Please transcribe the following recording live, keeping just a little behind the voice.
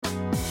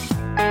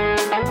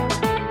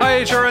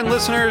HRN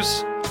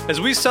listeners.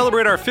 As we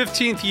celebrate our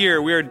 15th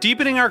year, we are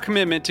deepening our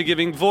commitment to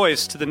giving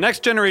voice to the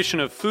next generation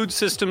of food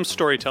systems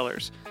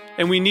storytellers,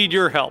 and we need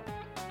your help.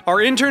 Our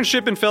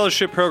internship and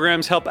fellowship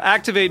programs help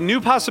activate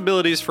new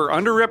possibilities for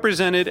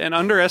underrepresented and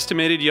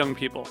underestimated young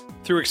people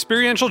through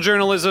experiential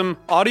journalism,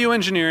 audio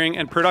engineering,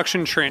 and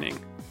production training.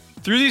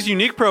 Through these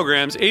unique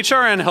programs,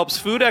 HRN helps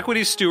food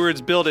equity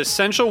stewards build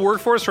essential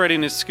workforce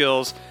readiness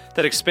skills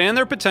that expand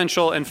their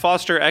potential and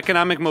foster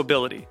economic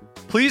mobility.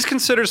 Please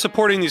consider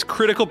supporting these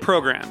critical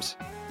programs.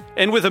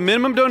 And with a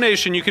minimum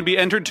donation, you can be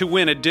entered to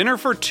win a dinner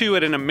for two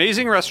at an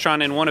amazing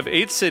restaurant in one of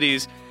 8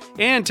 cities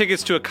and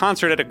tickets to a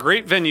concert at a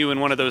great venue in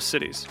one of those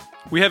cities.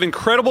 We have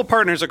incredible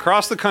partners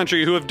across the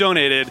country who have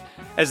donated,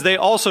 as they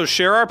also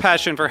share our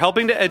passion for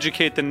helping to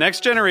educate the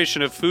next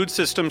generation of food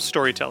systems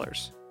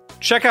storytellers.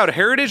 Check out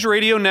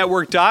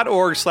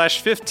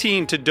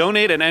heritageradionetwork.org/15 to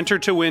donate and enter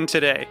to win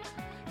today.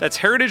 That's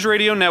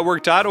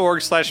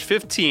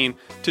heritageradionetwork.org/15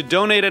 to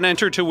donate and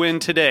enter to win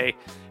today.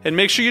 And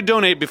make sure you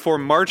donate before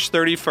March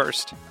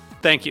 31st.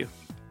 Thank you.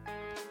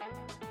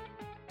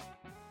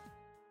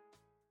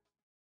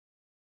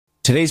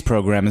 Today's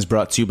program is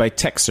brought to you by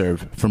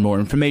TechServe. For more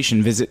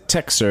information, visit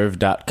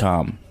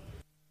techserve.com.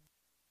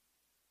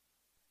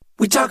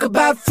 We talk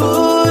about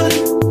food,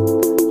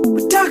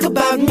 we talk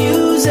about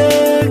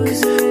music,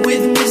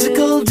 with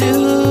musical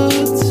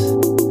dudes,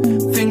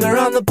 finger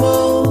on the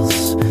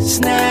pulse,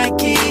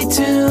 snacky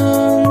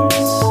tunes.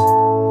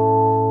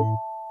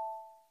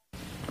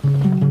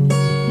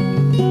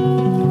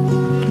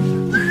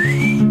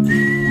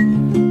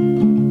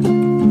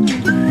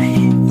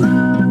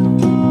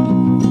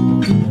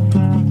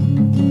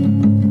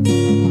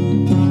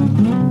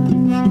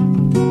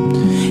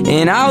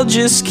 And I'll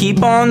just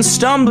keep on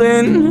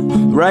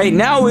stumbling. Right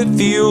now it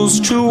feels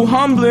too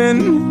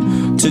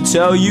humbling to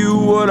tell you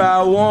what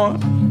I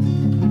want.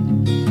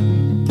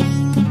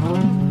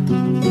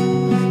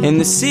 And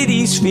the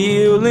city's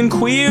feeling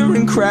queer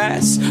and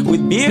crass,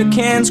 with beer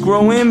cans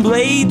growing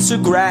blades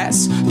of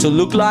grass to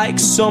look like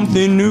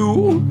something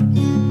new.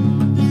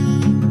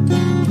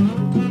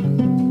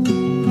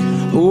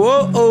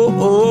 Whoa, oh,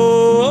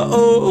 oh,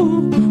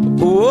 oh,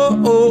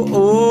 whoa, oh, oh, oh.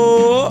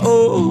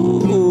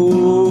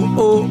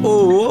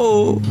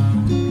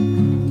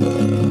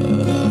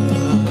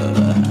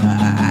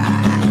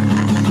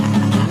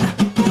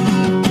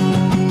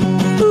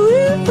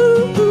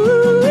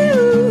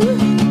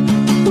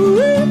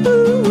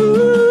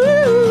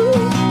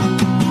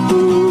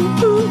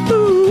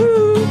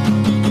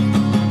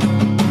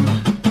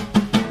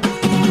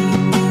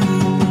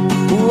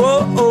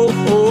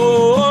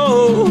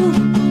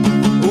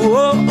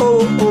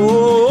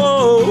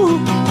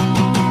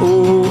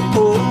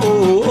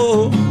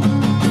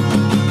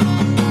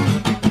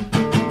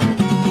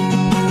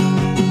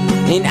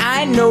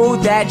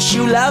 That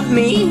you love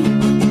me,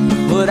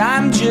 but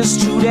I'm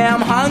just too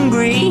damn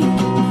hungry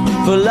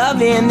for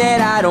loving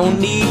that I don't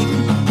need.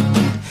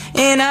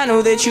 And I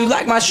know that you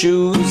like my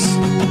shoes,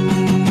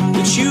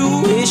 but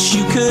you wish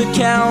you could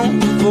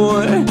count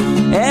for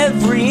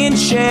every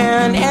inch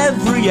and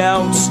every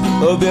ounce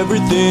of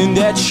everything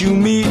that you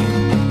meet.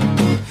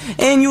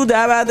 And you'll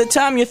die by the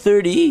time you're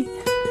 30.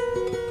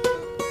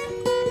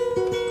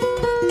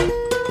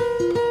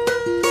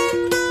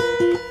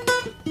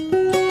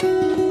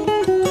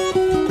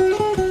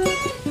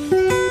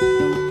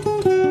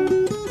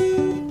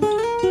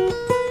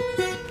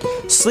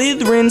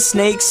 Slithering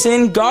snakes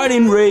and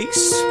garden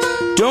rakes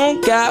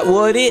don't got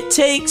what it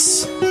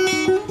takes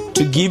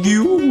to give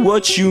you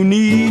what you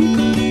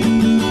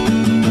need.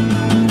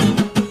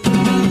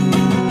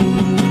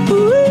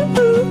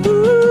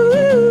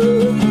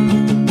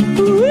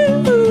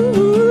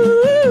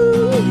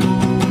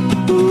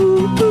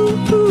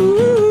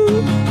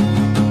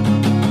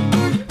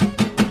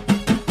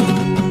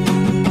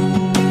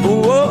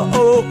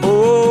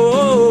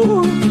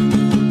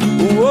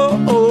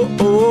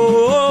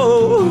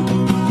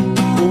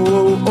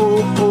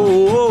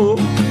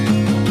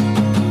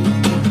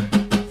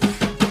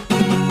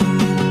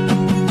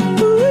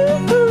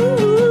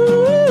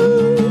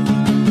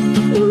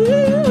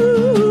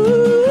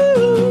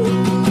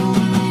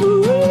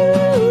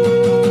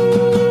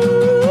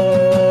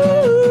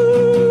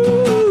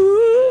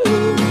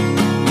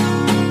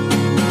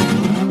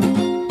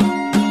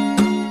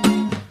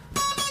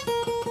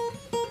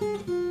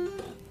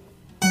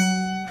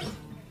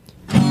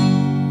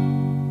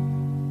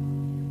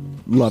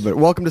 Love it.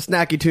 Welcome to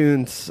Snacky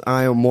Tunes.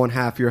 I am one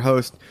half your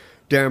host,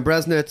 Darren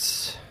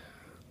Bresnitz,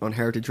 on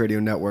Heritage Radio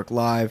Network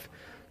Live.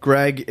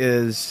 Greg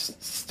is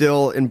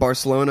still in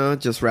Barcelona,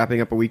 just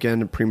wrapping up a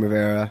weekend in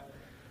Primavera.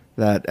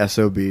 That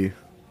SOB.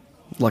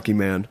 Lucky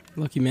man.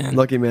 Lucky man.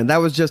 Lucky man. That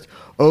was just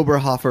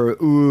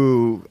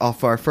Oberhofer,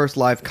 off our first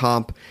live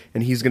comp,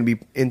 and he's going to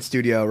be in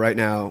studio right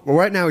now. Well,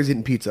 right now he's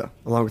eating pizza,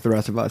 along with the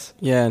rest of us.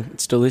 Yeah,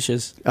 it's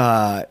delicious.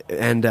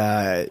 And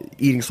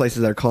eating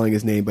slices that are calling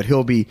his name, but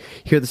he'll be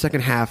here the second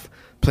half,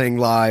 playing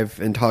live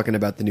and talking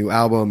about the new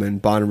album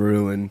and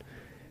Bonnaroo and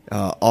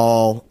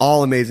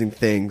all amazing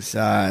things.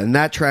 And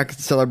that track is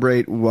to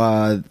celebrate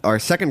our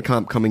second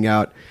comp coming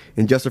out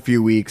in just a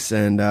few weeks,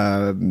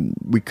 and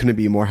we couldn't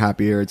be more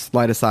happier. It's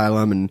Light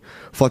Asylum and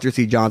Fletcher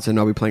C. Johnson.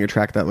 I'll be playing a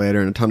track of that later,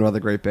 and a ton of other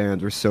great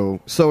bands. We're so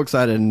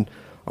excited, and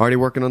already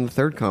working on the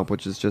third comp,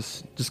 which is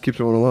just keeps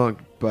rolling along.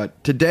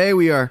 But today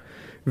we are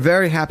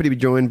very happy to be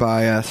joined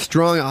by a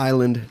Strong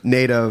Island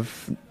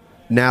native,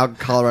 now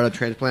Colorado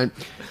transplant,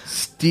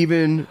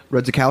 Steven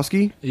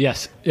Rudzikowski.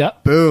 Yes.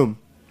 Yep. Boom.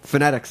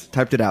 Phonetics.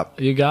 Typed it out.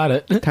 You got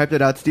it. Typed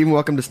it out. Steven,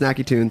 welcome to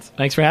Snacky Tunes.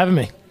 Thanks for having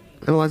me.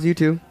 And Eliza, you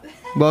too.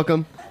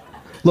 Welcome.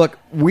 Look,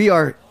 we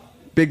are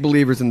big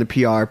believers in the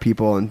PR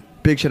people, and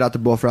big shout out to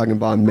Bullfrog and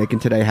Bond making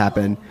today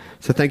happen.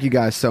 So thank you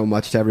guys so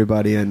much to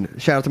everybody, and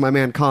shout out to my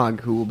man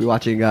Cog, who will be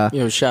watching.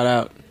 Yo, shout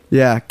out.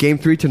 Yeah, Game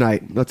 3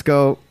 tonight. Let's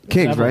go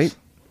Kings, Devils. right?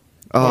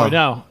 Or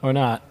no, or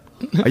not.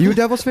 Are you a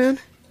Devils fan?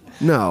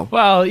 No.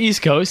 Well,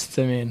 East Coast,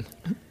 I mean.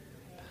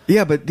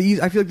 Yeah, but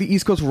I feel like the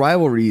East Coast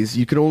rivalries,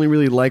 you can only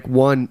really like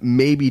one,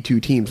 maybe two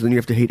teams, then you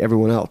have to hate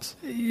everyone else.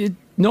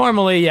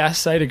 Normally,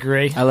 yes, I'd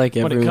agree. I like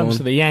when everyone. it comes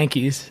to the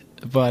Yankees,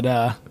 but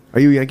Are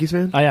you a Yankees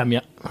fan? I am.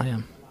 Yeah, I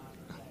am.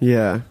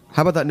 Yeah.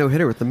 How about that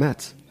no-hitter with the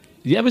Mets?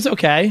 Yeah, it was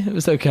okay. It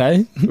was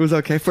okay. It was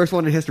okay. First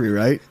one in history,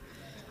 right?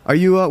 Are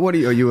you? What are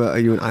you? Are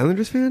you an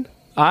Islanders fan?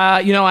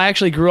 I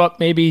actually grew up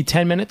maybe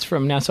 10 minutes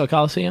from Nassau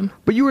Coliseum.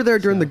 But you were there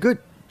during the good.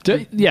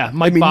 Yeah,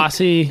 Mike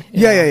Bossy.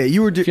 Yeah.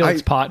 You were.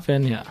 Felix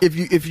Potvin. Yeah.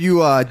 If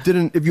you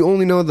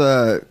only know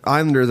the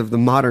Islanders of the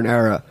modern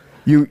era,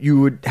 you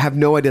would have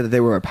no idea that they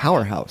were a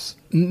powerhouse.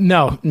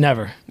 No,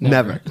 never.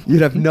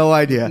 You'd have no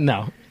idea.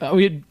 No,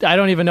 I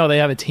don't even know they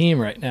have a team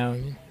right now. I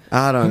mean,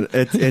 I don't.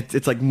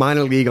 It's like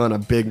minor league on a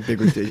big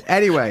stage.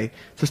 Anyway,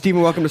 so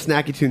Steven, welcome to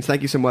Snacky Tunes.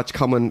 Thank you so much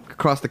coming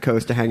across the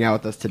coast to hang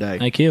out with us today.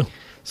 thank you.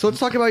 So let's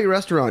talk about your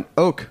restaurant,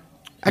 Oak.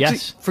 Actually,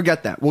 Yes.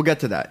 forget that. We'll get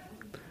to that.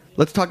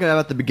 Let's talk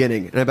about the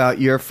beginning and about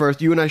your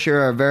first. You and I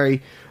share a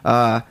very,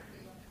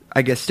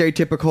 I guess,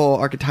 stereotypical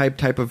archetype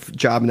type of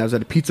job, and that was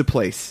at a pizza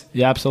place.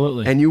 Yeah,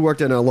 absolutely. And you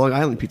worked in a Long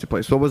Island pizza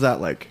place. What was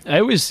that like?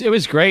 It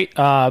was great.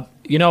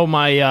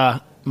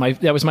 My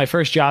that was my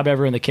first job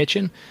ever in the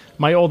kitchen.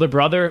 My older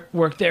brother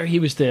worked there. He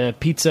was the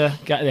pizza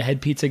guy, the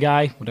head pizza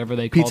guy, whatever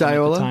they called him at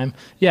Pizzaiola? the time.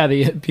 Yeah,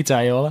 the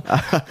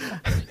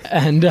pizzaiola.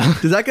 And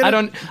Does that get? I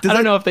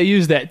don't know if they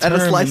use that term at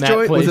a slice in that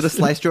joint? place. Was it a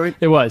slice joint?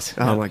 It was.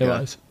 Oh, my It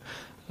God. was.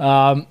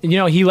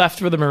 He left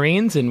for the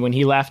Marines, and when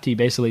he left, he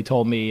basically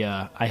told me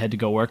I had to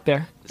go work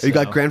there. You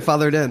got So-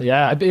 grandfathered in.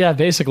 Yeah,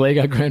 basically, I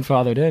got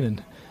grandfathered in,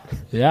 and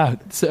yeah.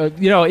 So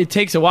it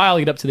takes a while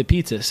to get up to the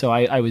pizza. So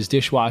I was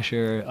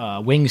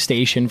dishwasher, wing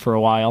station for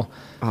a while.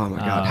 Oh my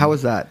God! How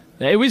was that?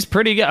 It was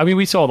pretty good. I mean,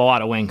 we sold a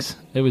lot of wings.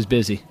 It was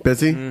busy.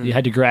 Busy. You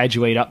had to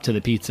graduate up to the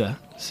pizza.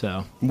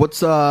 So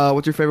What's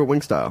your favorite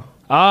wing style?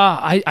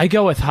 I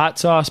go with hot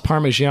sauce,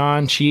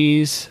 Parmesan,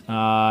 cheese,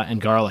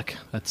 and garlic.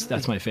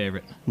 That's my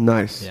favorite.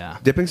 Nice. Yeah.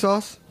 Dipping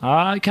sauce.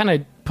 I kind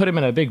of put them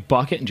in a big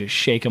bucket and just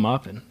shake them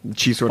up, and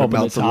Cheese sort of Open the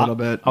melts a top. little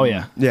bit. Oh,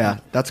 yeah. Yeah,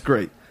 that's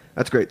great.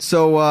 That's great.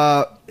 So,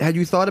 had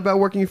you thought about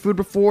working in food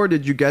before?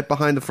 Did you get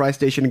behind the fry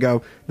station and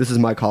go, "This is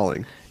my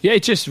calling"? yeah,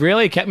 it just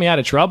really kept me out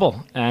of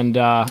trouble. And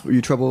Were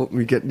you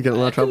get in a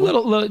lot of trouble?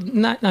 little,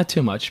 not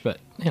too much, but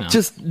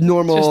Just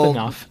normal, Just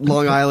enough.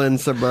 Long Island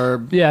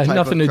suburb. yeah, type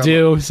nothing of to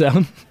trouble. do.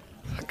 So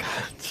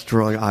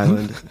Strong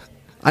Island.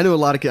 I knew a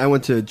lot of kids. I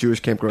went to Jewish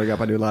camp growing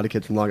up. I knew a lot of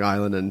kids from Long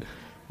Island, and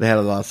they had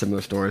a lot of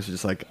similar stories.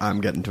 Just like, I'm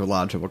getting into a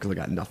lot of trouble because I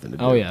got nothing to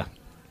do. oh yeah.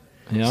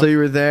 Yep. So you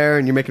were there,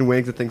 and you're making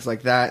wings and things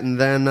like that. And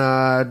then,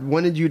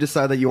 when did you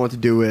decide that you want to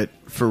do it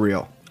for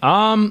real?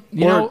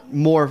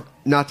 More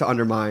not to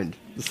undermine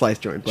the slice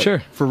joint, but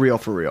Sure. for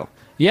real.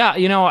 Yeah,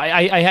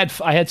 I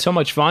had so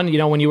much fun.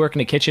 When you work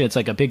in a kitchen, it's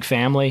like a big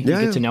family. You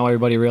Yeah, get to know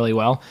everybody really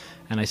well.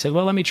 And I said,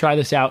 well, let me try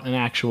this out in an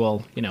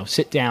actual,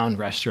 sit-down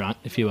restaurant,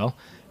 if you will.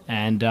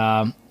 And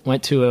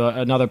went to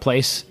another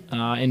place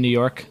in New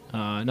York,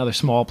 another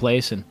small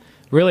place, and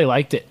really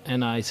liked it.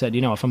 And I said,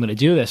 if I'm going to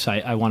do this,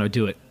 I want to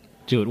do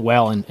it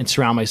well and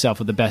surround myself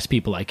with the best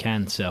people I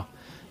can. So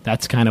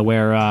that's kind of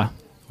where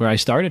I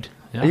started.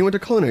 Yeah. And you went to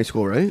culinary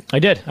school, right? I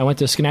did. I went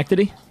to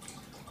Schenectady.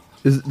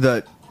 That's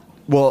the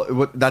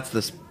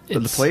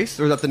place,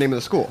 or is that the name of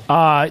the school?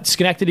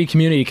 Schenectady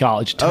Community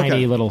College, tiny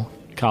Okay. little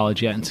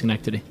college, in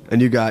Schenectady.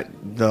 And you got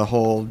the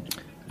whole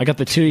I got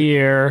the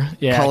 2-year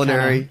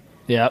culinary.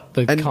 the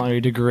And-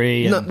 culinary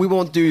degree. No, And we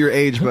won't do your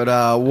age,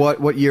 but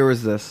what year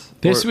was this?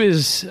 this Or-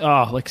 was,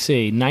 let's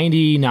see,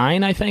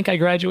 99, I think I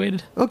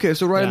graduated. okay,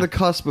 so right on Yeah. the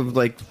cusp of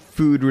like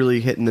food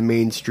really hitting the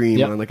mainstream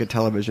Yep. on like a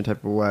television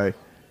type of way,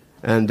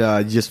 and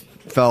you just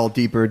fell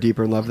deeper and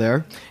deeper in love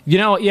there.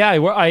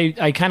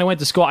 I kind of went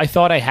to school. I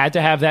thought I had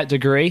to have that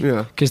degree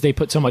Yeah. because they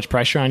put so much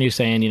pressure on you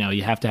saying,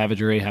 you have to have a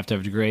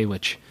degree,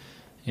 which,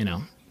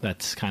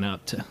 that's kind of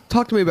up to...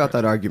 Talk to me about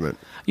that argument.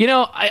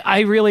 I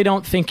really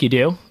don't think you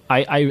do.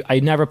 I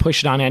never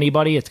push it on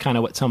anybody. It's kind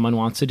of what someone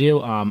wants to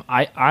do.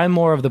 I'm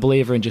more of the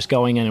believer in just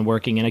going in and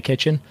working in a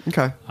kitchen.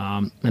 Okay.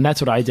 And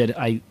that's what I did.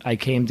 I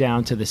came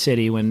down to the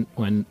city when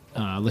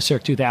Le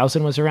Cirque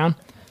 2000 was around.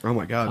 Oh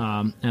my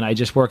God. And I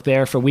just worked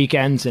there for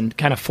weekends and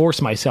kind of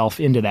forced myself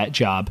into that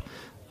job.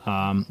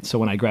 So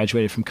when I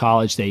graduated from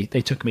college, they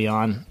took me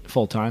on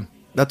full time.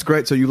 That's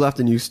great. So you left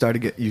and you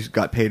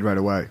got paid right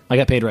away. I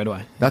got paid right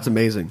away. That's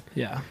amazing.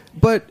 Yeah.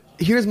 But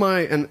here's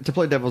and to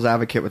play devil's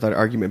advocate with that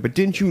argument, but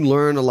didn't you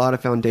learn a lot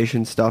of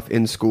foundation stuff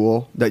in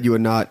school that you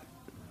had not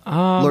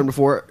learned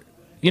before?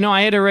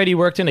 I had already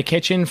worked in a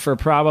kitchen for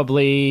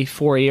probably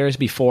 4 years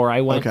before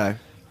I went. Okay.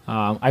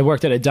 I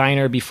worked at a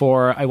diner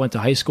before I went to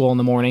high school in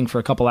the morning for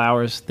a couple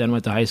hours, then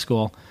went to high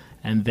school.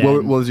 And then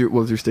what was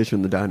your station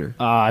in the diner?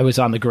 I was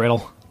on the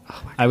griddle.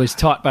 I was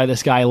taught by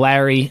this guy,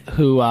 Larry,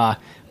 who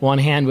one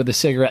hand with a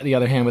cigarette, the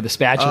other hand with a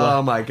spatula.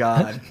 Oh my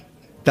God.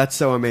 That's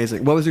so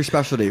amazing. What was your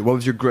specialty? What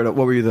was your griddle?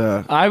 What were you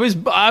I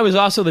was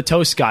also the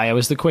toast guy. I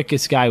was the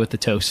quickest guy with the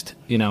toast.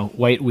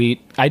 White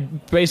wheat.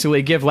 I'd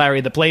basically give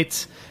Larry the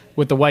plates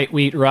with the white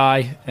wheat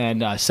rye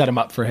and set them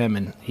up for him,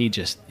 and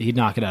he'd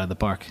knock it out of the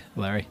park,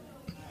 Larry.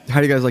 How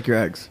do you guys like your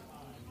eggs?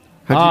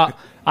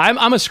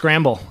 I'm a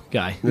scramble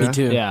guy. Yeah? Me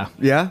too. Yeah?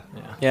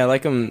 Yeah, I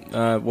like them.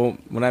 Well,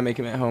 when I make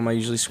them at home, I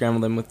usually scramble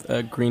them with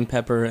green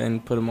pepper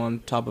and put them on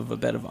top of a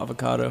bed of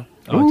avocado.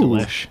 Oh,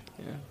 delish.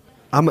 Yeah.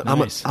 I'm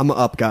Nice. a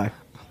up guy.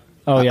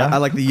 Oh, yeah? I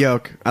like the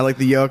yolk. I like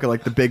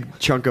the big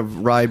chunk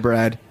of rye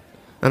bread.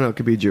 I don't know, it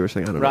could be a Jewish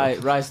thing. I don't know.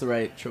 Rye's the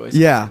right choice.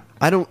 Yeah.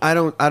 I don't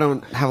have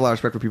a lot of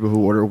respect for people who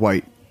order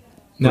white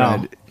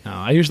bread. No,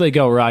 I usually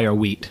go rye or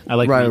wheat. I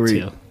like Rye or wheat,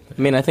 wheat. too.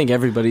 I mean, I think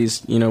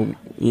everybody's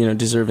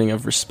deserving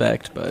of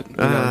respect, but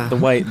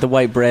the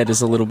white bread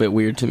is a little bit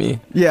weird to me.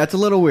 Yeah, it's a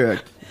little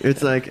weird.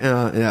 It's like,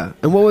 yeah.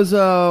 And what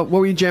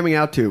were you jamming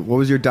out to? What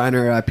was your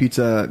diner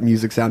pizza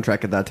music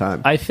soundtrack at that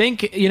time? I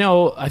think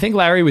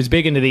Larry was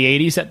big into the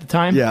 80s at the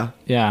time.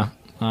 Yeah.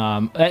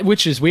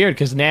 Which is weird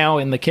because now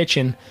in the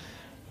kitchen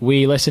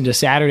we listen to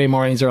Saturday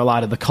mornings, or a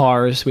lot of the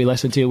Cars we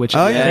listen to, which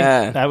I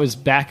think that was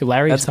back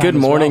Larry's That's time good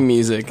as morning well.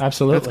 music.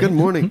 Absolutely. That's good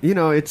morning.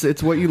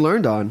 It's what you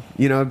learned on.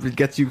 It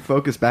gets you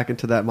focused back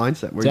into that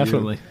mindset. Where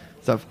Definitely.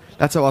 Stuff.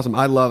 That's so awesome.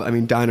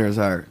 Diners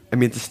are,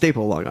 it's a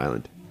staple of Long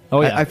Island.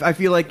 Oh, yeah. I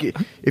feel like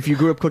if you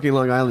grew up cooking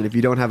Long Island, if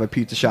you don't have a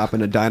pizza shop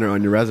and a diner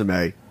on your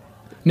resume,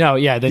 No,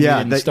 yeah, then you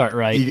didn't start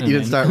right. You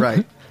didn't start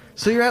right.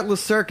 So you're at Le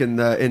Cirque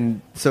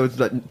so it's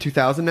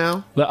 2000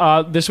 now?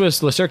 This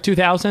was Le Cirque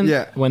 2000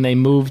 when they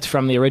moved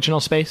from the original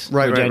space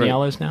where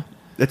Danielle is now.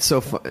 It's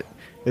so fun.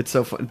 It's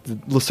so fun.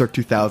 Le Cirque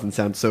 2000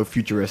 sounds so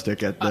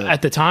futuristic at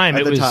the time.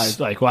 At it the was time.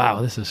 like,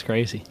 wow, this is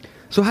crazy.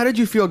 So how did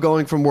you feel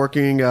going from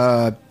working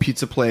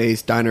pizza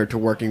place, diner, to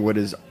working what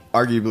is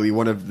arguably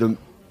one of the,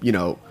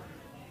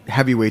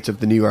 heavyweights of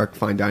the New York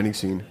fine dining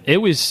scene? It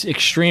was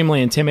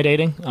extremely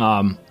intimidating.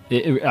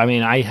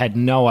 I had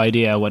no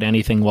idea what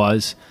anything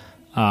was.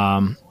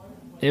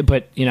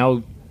 But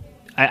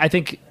I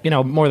think,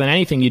 more than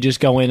anything, you just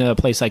go into a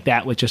place like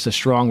that with just a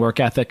strong work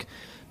ethic,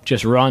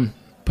 just run,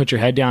 put your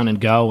head down and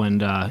go,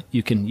 and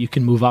you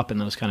can move up in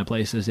those kind of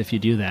places if you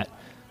do that.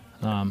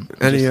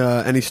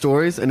 Any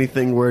stories?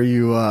 Anything where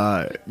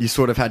you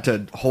sort of had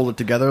to hold it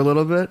together a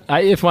little bit?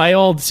 If my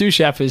old sous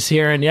chef is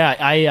here, and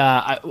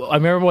I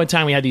remember one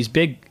time we had these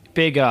big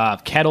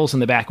kettles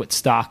in the back with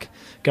stock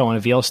going,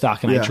 a veal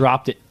stock, and I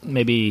dropped it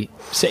maybe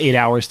 8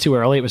 hours too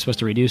early. It was supposed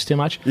to reduce too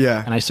much.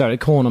 Yeah. And I started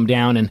cooling them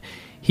down, and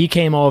he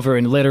came over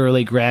and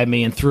literally grabbed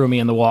me and threw me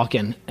in the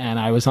walk-in, and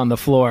I was on the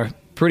floor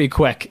pretty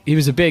quick. He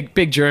was a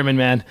big German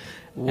man.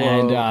 Whoa.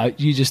 And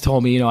you just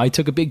told me, I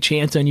took a big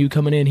chance on you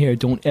coming in here.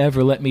 Don't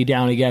ever let me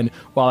down again,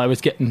 while I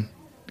was getting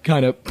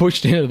kind of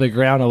pushed into the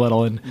ground a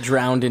little and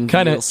drowned in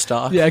veal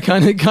stock. Yeah,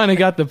 kind of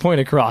got the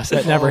point across.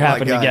 That never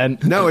happened again.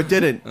 No, it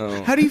didn't.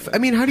 Oh. How do you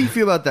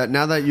feel about that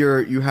now that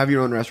you have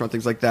your own restaurant,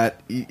 things like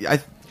that? I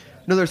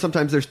know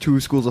there's two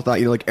schools of thought.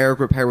 Like Eric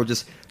Repair will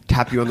just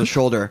tap you on the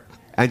shoulder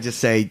and just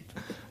say,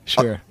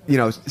 sure,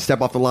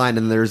 step off the line,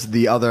 and there's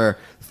the other,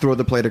 throw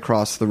the plate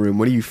across the room.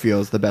 What do you feel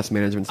is the best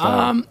management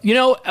style?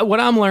 What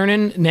I'm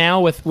learning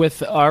now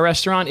with our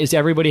restaurant is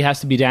everybody has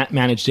to be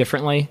managed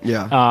differently.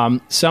 Yeah.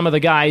 Some of the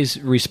guys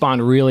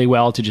respond really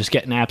well to just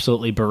getting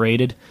absolutely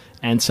berated,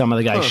 and some of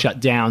the guys shut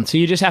down. So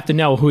you just have to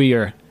know who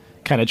you're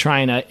kind of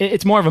trying to.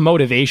 It's more of a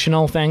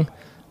motivational thing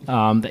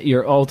that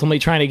you're ultimately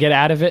trying to get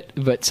out of it.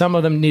 But some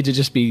of them need to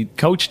just be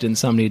coached, and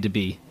some need to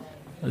be.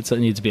 It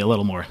needs to be a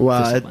little more.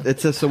 Wow, it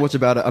says so much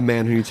about a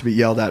man who needs to be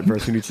yelled at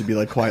versus who needs to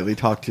be quietly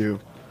talked to,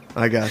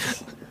 I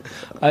guess.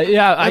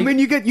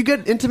 You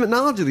get intimate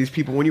knowledge of these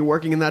people when you're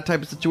working in that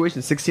type of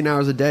situation, 16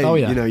 hours a day. Oh,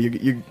 yeah.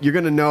 You're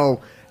going to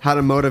know how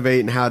to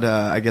motivate and how to,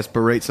 I guess,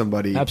 berate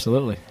somebody.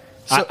 Absolutely.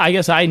 So, I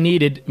guess I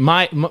needed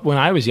when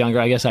I was younger.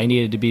 I guess I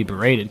needed to be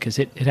berated because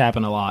it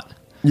happened a lot.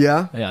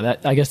 Yeah. Yeah.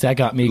 I guess that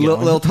got me going.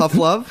 Little tough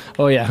love.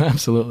 Oh yeah,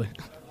 absolutely.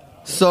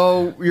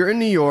 So you're in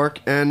New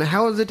York, and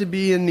how is it to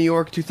be in New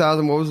York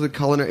 2000? What was the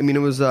culinary? It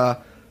was, it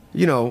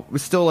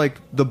was still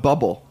the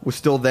bubble was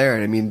still there,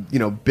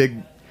 and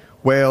big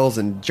whales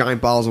and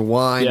giant bottles of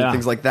wine and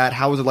things like that.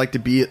 How was it like to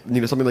be at,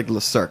 something like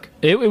Le Cirque?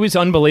 It was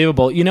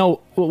unbelievable.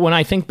 When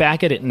I think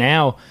back at it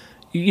now,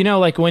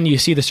 when you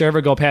see the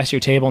server go past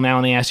your table now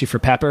and they ask you for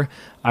pepper,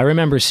 I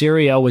remember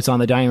Sirio was on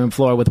the dining room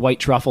floor with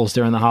white truffles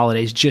during the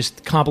holidays,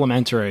 just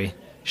complimentary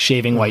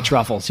shaving white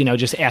truffles.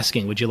 Just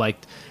asking, would you like?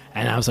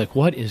 And I was like,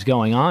 what is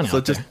going on? So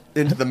out just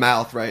there? into the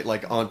mouth, right?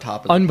 Like on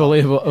top of the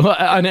Unbelievable.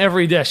 On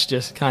every dish,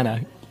 just kind of.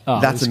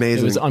 That's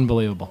amazing. It was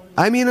unbelievable.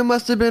 I mean, it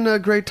must have been a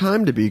great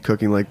time to be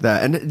cooking like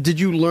that. And did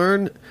you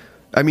learn?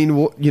 I mean,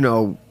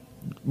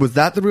 was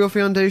that the real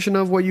foundation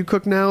of what you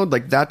cook now?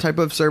 Like that type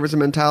of service and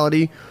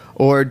mentality?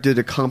 Or did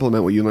it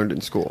complement what you learned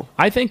in school?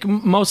 I think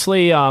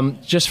mostly,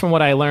 just from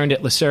what I learned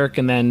at Le Cirque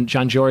and then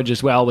John George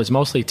as well, was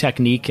mostly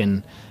technique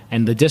and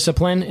the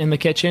discipline in the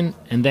kitchen.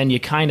 And then you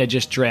kind of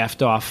just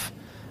draft off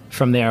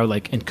from there,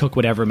 and cook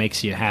whatever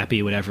makes you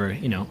happy, whatever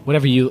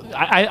you.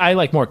 I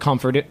like more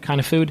comfort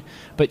kind of food,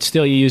 but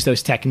still you use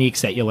those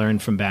techniques that you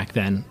learned from back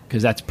then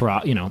because that's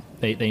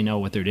they know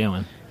what they're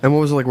doing. And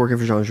what was it like working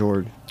for Jean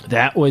Georges?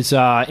 That was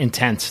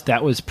intense.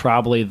 That was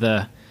probably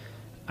the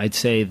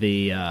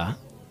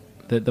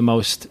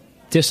most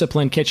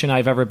disciplined kitchen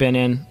I've ever been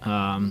in.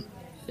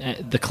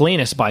 The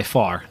cleanest by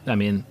far. I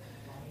mean,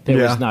 there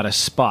was not a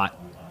spot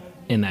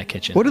in that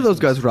kitchen. What are those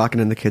guys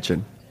rocking in the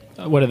kitchen?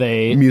 What are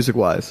they?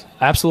 Music-wise?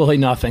 Absolutely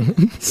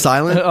nothing.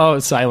 Silent? Oh,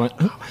 it's silent.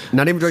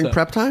 Not even during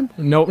prep time?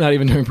 Nope, not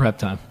even during prep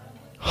time.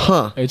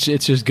 Huh. It's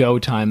just go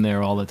time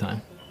there all the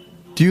time.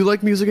 Do you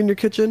like music in your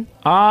kitchen?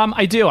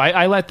 I do.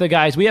 I let the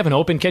guys... We have an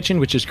open kitchen,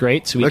 which is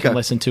great, so we can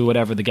listen to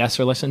whatever the guests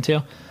are listening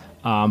to.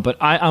 But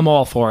I'm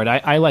all for it.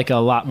 I like a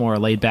lot more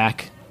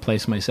laid-back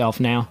place myself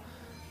now.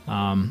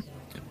 Yeah,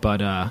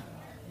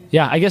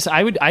 I guess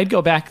I'd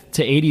go back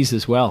to 80s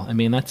as well. I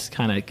mean, that's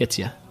kind of gets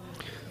you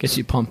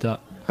pumped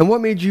up. And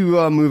what made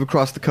you move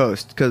across the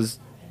coast? Because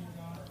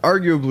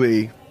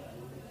arguably,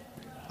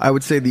 I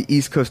would say the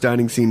East Coast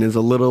dining scene is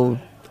a little,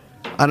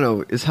 I don't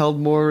know, is held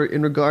more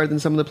in regard than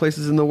some of the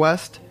places in the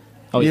West.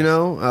 Oh, you yes.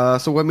 know?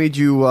 So what made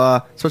you,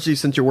 especially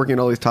since you're working at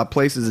all these top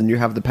places and you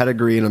have the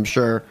pedigree, and I'm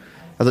sure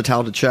as a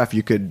talented chef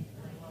you could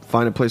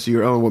find a place of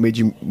your own, what made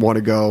you want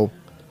to go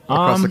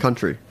across the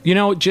country?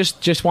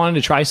 Just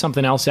wanted to try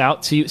something else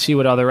out, see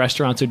what other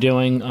restaurants are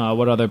doing,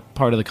 what other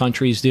part of the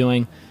country is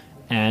doing.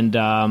 And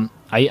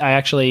I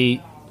actually,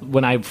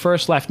 when I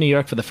first left New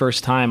York for the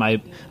first time,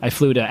 I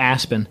flew to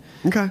Aspen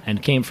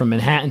and came from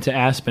Manhattan to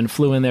Aspen,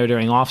 flew in there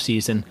during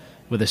off-season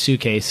with a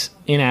suitcase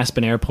in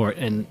Aspen Airport,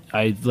 and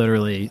I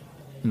literally,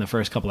 in the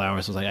first couple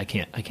hours, was like, I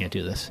can't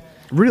do this.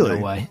 Really?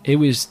 No way. It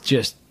was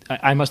just,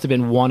 I must have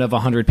been one of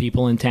 100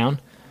 people in town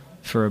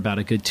for about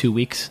a good 2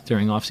 weeks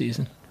during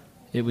off-season.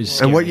 It was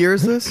scary. And what year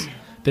is this?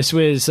 This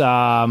was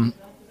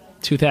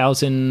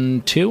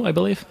 2002, I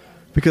believe.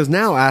 Because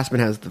now Aspen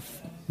has the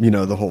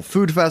whole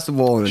food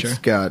festival, and Sure. it's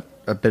got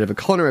a bit of a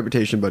culinary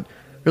reputation, but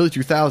early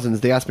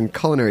 2000s, the Aspen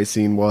culinary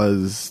scene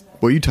was,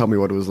 well, you tell me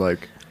what it was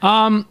like.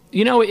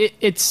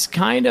 It's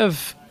kind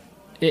of,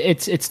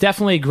 it's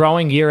definitely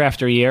growing year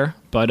after year,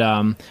 but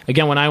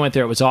again, when I went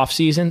there, it was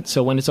off-season,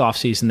 so when it's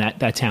off-season,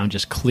 that town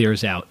just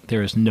clears out.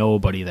 There is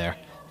nobody there.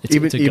 It's a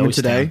Even ghost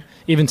today? town.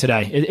 Even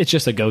today. It's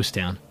just a ghost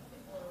town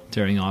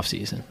during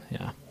off-season,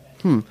 yeah.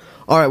 All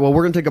right, well,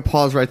 we're going to take a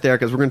pause right there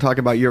because we're going to talk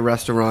about your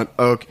restaurant,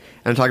 Oak,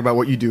 and talk about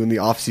what you do in the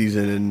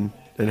off-season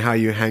and how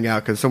you hang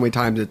out, because so many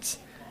times it's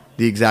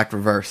the exact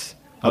reverse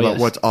about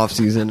what's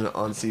off-season and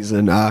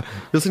on-season. You're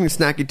listening to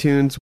Snacky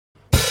Tunes.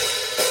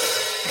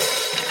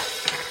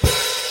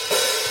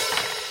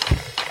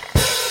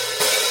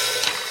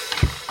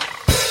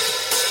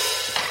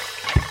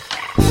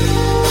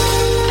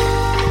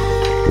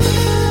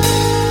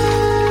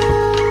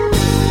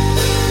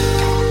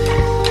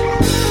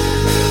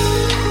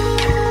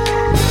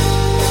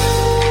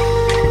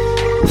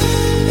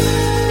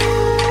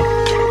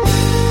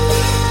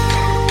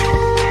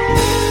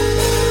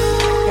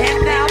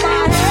 And now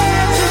my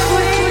hands are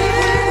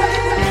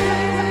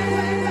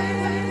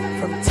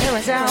clean from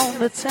tearing down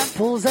the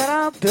temples that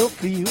I built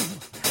for you.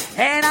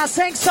 And I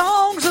sang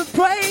songs of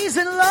praise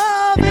and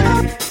love.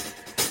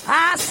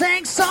 I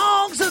sang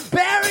songs of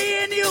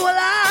burying you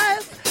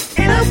alive.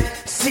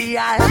 See,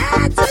 I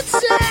had to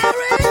tear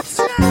it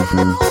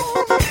down.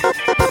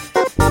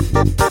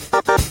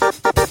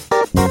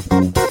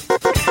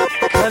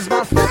 'Cause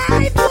my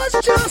faith was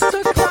just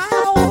a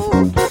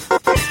cloud.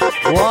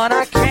 One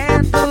I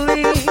can't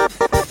believe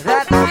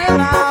that I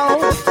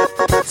allowed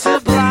to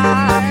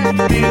blind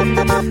me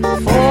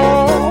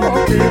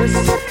for this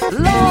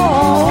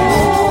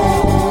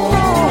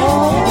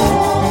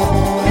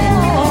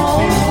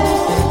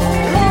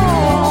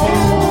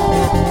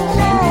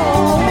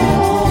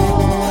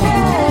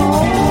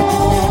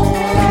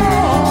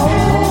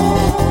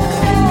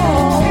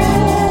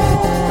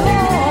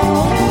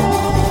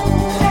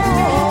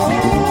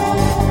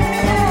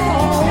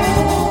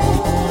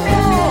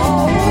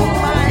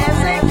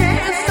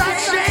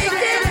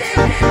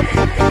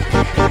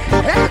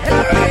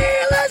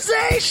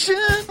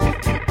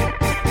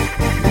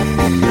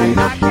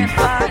I can't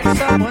find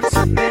someone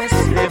to miss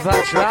if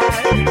I try.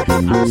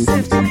 I'm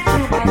sifting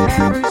through my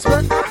memories,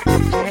 but I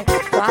can't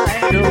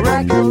find a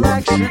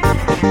recollection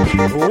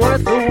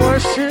worth the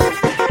worship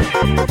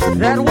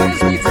that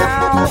weighs me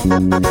down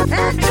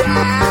and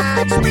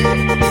drags me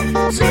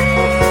to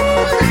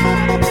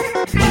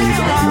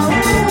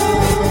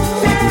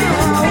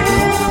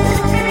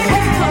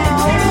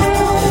the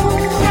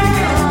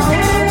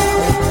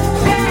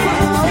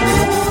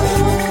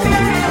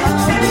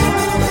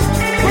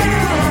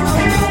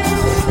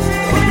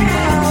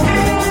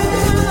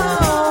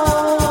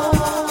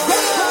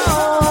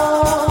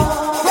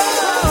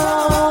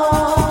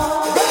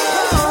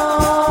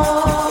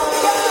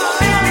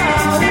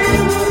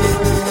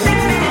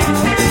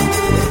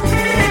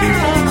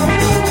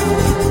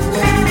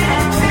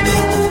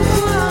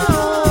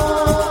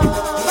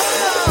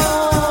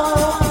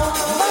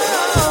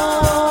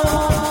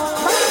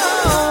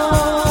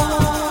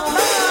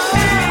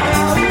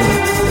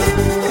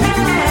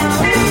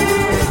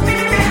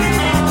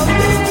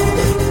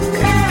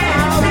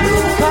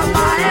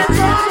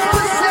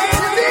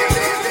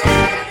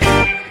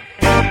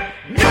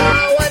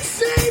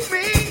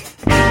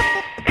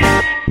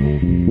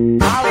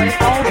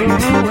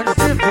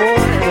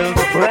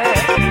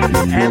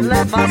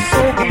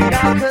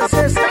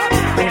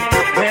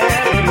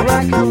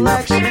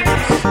recollections,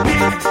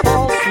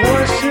 false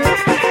worship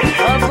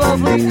of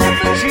lovely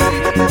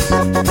effigies.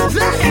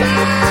 That's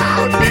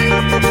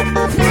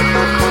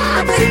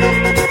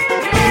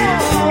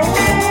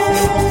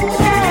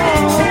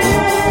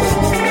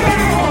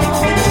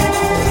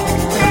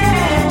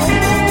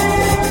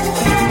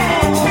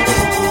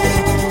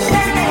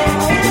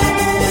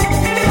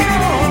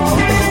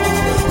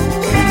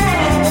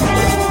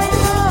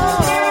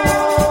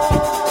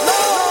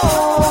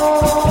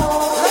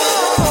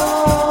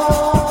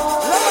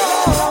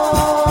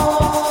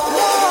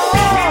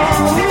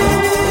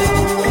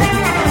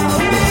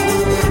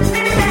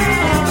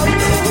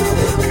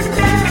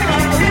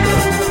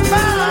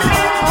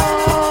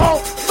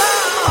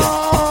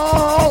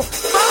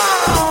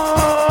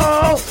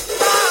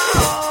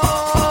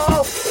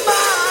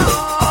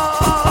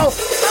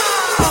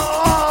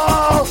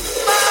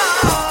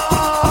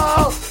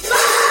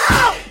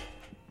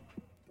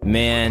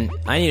Man,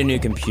 I need a new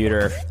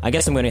computer. I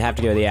guess I'm going to have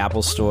to go to the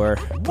Apple Store.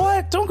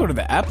 What? Don't go to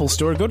the Apple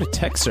Store. Go to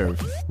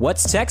TechServe.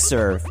 What's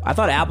TechServe? I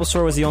thought Apple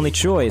Store was the only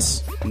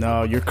choice.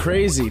 No, you're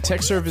crazy.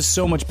 TechServe is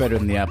so much better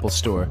than the Apple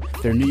Store.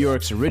 They're New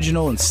York's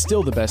original and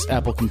still the best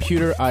Apple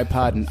computer,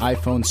 iPod, and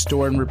iPhone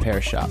store and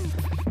repair shop.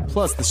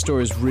 Plus, the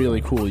store is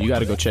really cool. You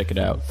gotta go check it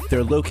out.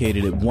 They're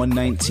located at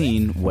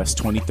 119 West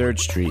 23rd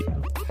Street.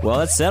 Well,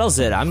 that settles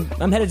it. I'm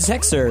headed to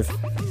TechServe.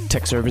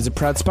 TechServe is a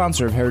proud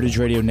sponsor of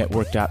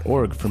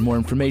HeritageRadioNetwork.org. For more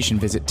information,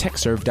 visit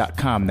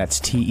techserve.com.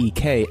 That's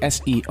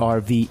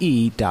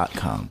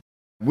TEKSERVE.com.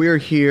 We're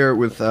here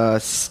with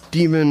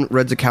Steven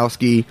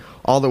Redzikowski,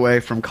 all the way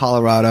from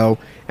Colorado,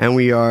 and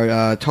we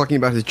are talking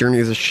about his journey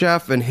as a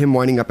chef and him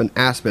winding up in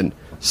Aspen.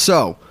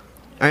 So,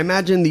 I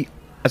imagine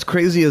as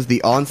crazy as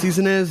the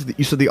on-season is,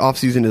 you said the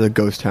off-season is a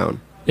ghost town.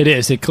 It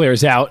is. It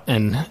clears out,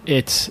 and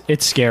it's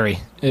scary.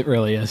 It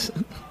really is.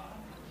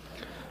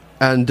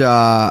 And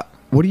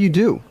what do you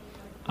do?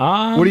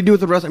 What do you do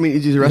with the restaurant? I mean,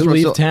 is your restaurant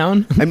leave still,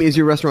 town? I mean, is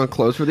your restaurant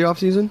closed for the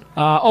off-season?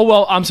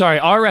 Well, I'm sorry.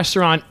 Our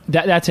restaurant,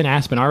 that's in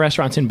Aspen. Our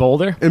restaurant's in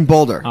Boulder. In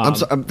Boulder.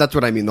 That's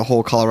what I mean, the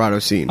whole Colorado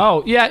scene.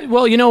 Oh, yeah.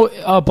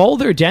 Well,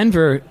 Boulder,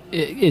 Denver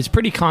is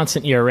pretty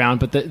constant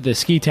year-round, but the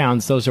ski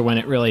towns, those are when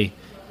it really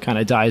kind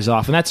of dies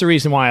off. And that's the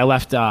reason why I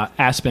left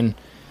Aspen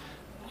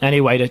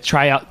anyway, to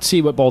try out,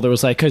 see what Boulder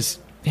was like, because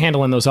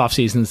handling those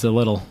off-seasons is a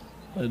little...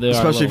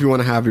 Especially if you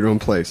want to have your own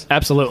place.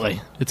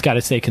 Absolutely. It's got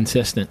to stay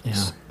consistent. Yeah.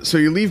 So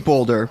you leave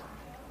Boulder,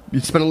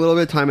 you spend a little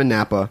bit of time in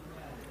Napa,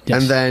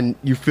 Yes. and then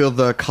you feel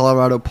the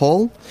Colorado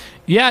pull?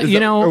 Yeah,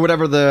 or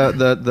whatever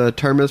the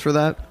term is for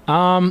that?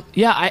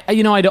 Yeah,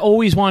 I'd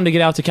always wanted to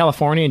get out to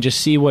California and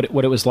just see what it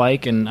was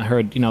like, and I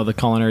heard, the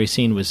culinary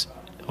scene was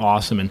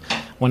awesome, and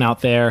went out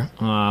there.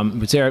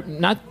 Was there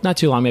not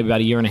too long, maybe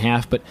about a year and a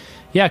half, but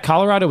yeah,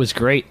 Colorado was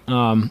great.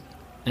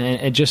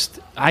 And just,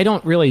 I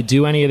don't really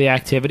do any of the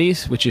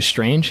activities, which is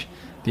strange,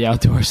 the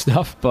outdoor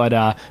stuff.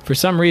 But for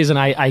some reason,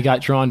 I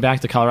got drawn back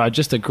to Colorado.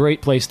 Just a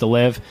great place to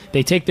live.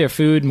 They take their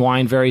food and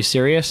wine very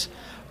serious,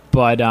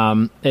 but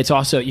it's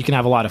also, you can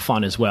have a lot of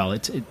fun as well.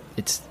 It's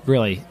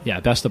really,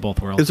 best of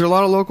both worlds. Is there a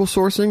lot of local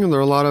sourcing? And there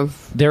are a lot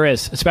of... There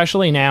is,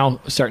 especially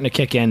now, starting to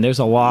kick in. There's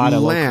a lot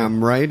of...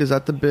 Lamb, right? Is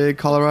that the big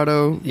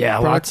Colorado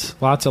product?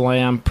 Lots of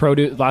lamb,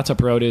 produce, lots of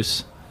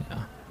produce.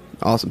 Yeah.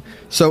 Awesome.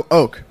 So,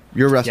 Oak...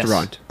 Your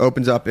restaurant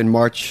opens up in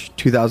March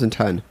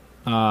 2010.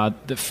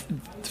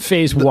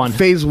 Phase one.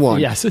 Phase one.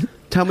 Yes.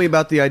 Tell me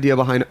about the idea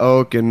behind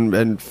Oak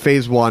and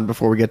Phase one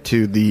before we get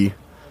to the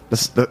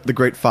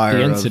Great Fire.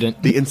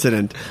 The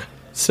incident.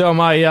 So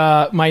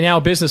my now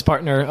business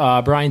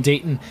partner Brian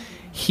Dayton,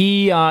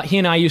 he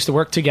and I used to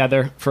work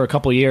together for a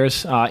couple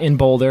years in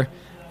Boulder,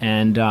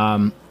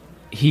 and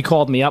he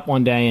called me up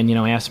one day and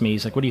asked me,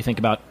 he's like, "What do you think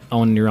about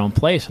owning your own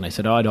place?" And I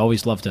said, "Oh, I'd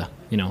always love to,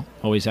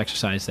 always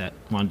exercise that.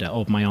 Wanted to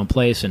open my own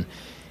place." And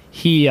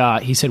he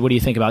said, "What do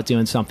you think about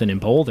doing something in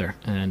Boulder?"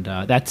 And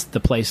that's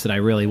the place that I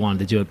really wanted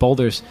to do it.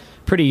 Boulder's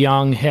pretty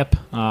young, hip.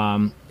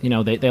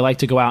 They like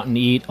to go out and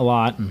eat a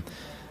lot, and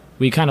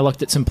we kind of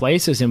looked at some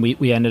places, and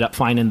we ended up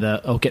finding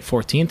the Oak at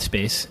 14th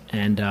space.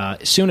 And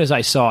as soon as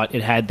I saw it,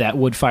 it had that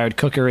wood-fired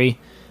cookery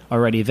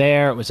already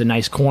there. It was a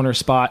nice corner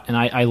spot, and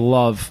I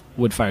love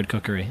wood-fired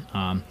cookery.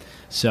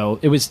 So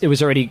it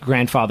was already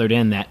grandfathered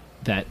in that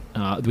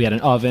we had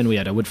an oven, we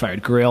had a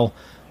wood-fired grill.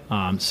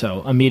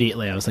 So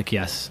immediately I was like,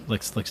 yes,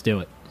 let's do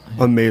it.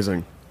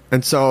 Amazing.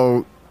 And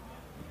so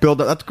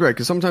build up. That's great,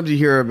 because sometimes you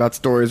hear about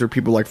stories where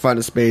people like find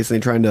a space and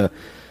they're trying to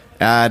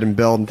add and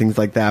build and things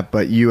like that,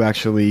 but you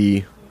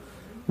actually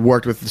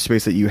worked with the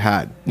space that you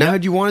had. Now,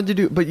 had you wanted to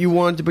do, but you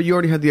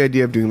already had the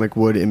idea of doing like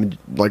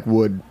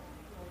wood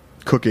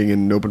cooking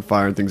and open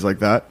fire and things like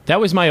that.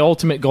 That was my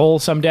ultimate goal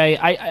someday.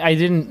 I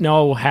didn't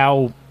know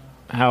how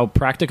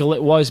practical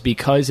it was,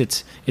 because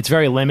it's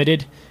very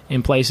limited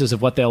in places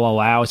of what they'll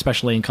allow,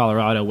 especially in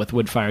Colorado with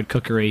wood-fired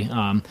cookery.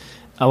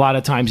 A lot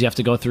of times you have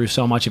to go through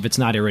so much if it's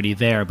not already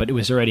there, but it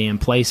was already in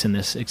place in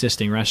this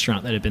existing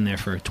restaurant that had been there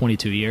for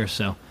 22 years,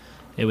 so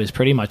it was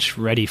pretty much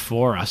ready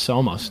for us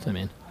almost. I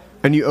mean,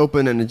 and you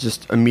open and it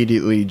just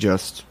immediately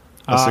just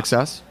a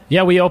success?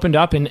 Yeah, we opened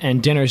up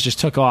and dinners just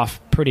took off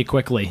pretty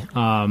quickly.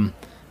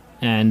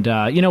 And,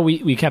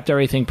 we kept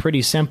everything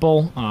pretty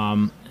simple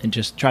and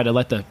just try to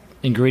let the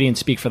ingredients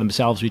speak for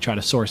themselves. We try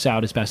to source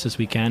out as best as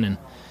we can.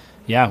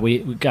 And, we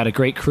got a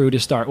great crew to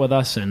start with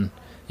us. And,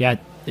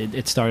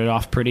 it started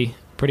off pretty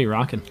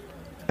rocking.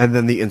 And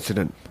then the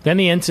incident.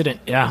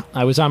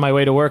 I was on my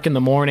way to work in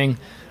the morning.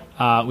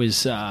 It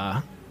was,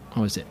 what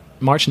was it?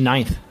 March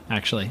 9th,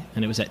 actually.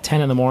 And it was at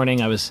 10 in the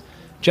morning. I was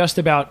just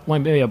about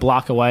maybe a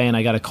block away, and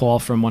I got a call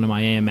from one of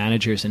my AM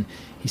managers, and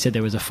he said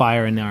there was a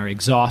fire in our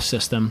exhaust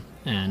system.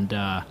 And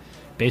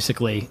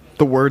basically...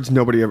 The words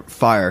nobody ever...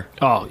 Fire.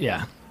 Oh,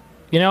 yeah.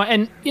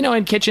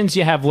 In kitchens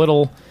you have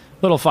little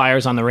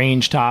fires on the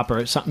range top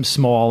or something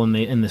small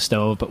in the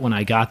stove. But when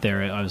I got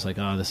there, I was like,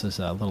 oh, this is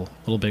a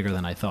little bigger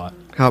than I thought.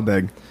 How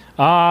big?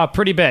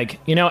 Pretty big.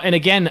 And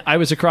again, I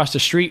was across the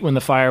street when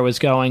the fire was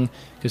going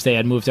because they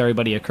had moved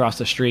everybody across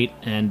the street.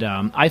 And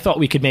I thought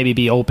we could maybe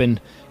be open,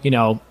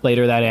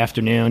 later that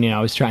afternoon. I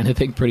was trying to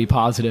think pretty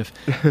positive.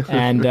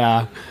 And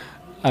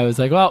I was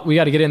like, well, we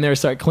got to get in there,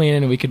 start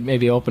cleaning, and we could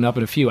maybe open up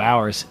in a few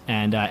hours.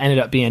 And ended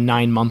up being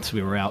 9 months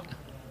we were out.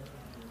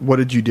 What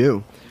did you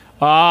do?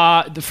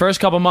 The first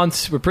couple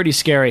months were pretty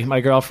scary.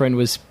 My girlfriend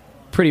was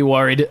pretty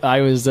worried.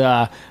 I was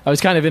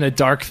kind of in a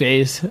dark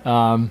phase.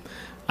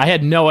 I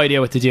had no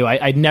idea what to do.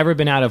 I'd never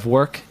been out of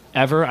work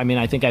ever. I mean,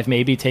 I think I've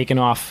maybe taken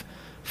off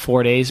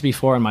 4 days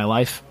before in my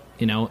life,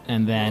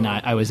 and then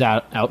I was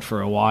out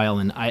for a while,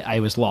 and I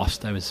was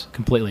lost. I was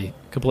completely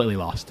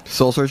lost.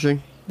 Soul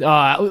searching?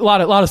 A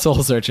lot of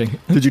soul searching.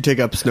 Did you take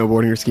up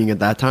snowboarding or skiing at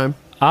that time?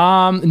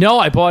 No,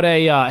 I bought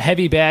a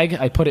heavy bag.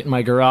 I put it in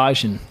my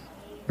garage and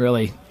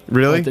really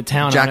went to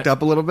town. Jacked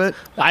up a little bit?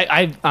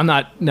 I'm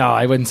not. No,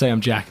 I wouldn't say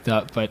I'm jacked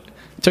up, but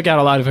took out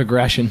a lot of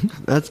aggression.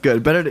 That's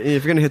good. Better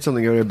if you're gonna hit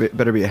something, it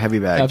better be a heavy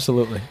bag.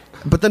 Absolutely.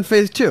 But then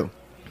phase 2.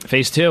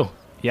 Phase 2.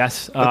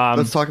 Yes.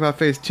 Let's talk about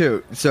phase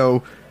 2.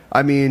 So,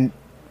 I mean,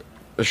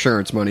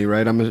 assurance money,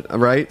 right?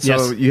 Right. So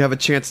yes. You have a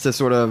chance to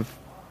sort of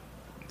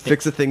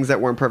fix the things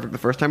that weren't perfect the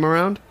first time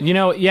around.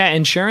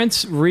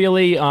 Insurance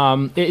really.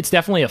 It's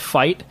definitely a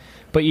fight,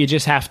 but you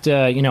just have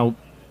to,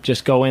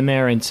 just go in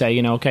there and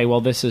say, okay, well,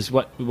 this is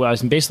what it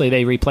was. And basically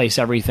they replace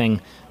everything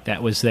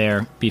that was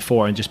there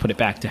before and just put it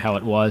back to how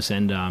it was.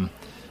 And,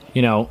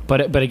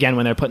 but again,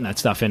 when they're putting that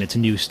stuff in, it's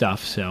new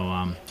stuff.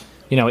 So,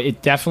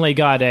 it definitely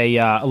got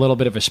a little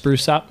bit of a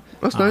spruce up.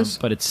 That's nice.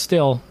 But it's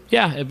still,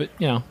 it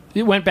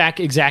went back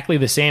exactly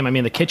the same. I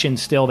mean, the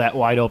kitchen's still that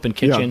wide open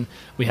kitchen. Yeah.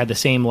 We had the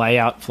same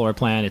layout, floor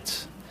plan.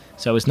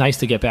 So it was nice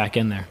to get back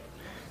in there.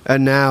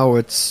 And now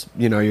it's,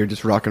 you're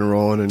just rocking and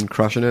rolling and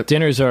crushing it.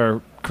 Dinners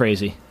are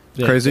crazy.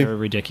 Crazy? They're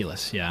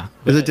ridiculous, yeah.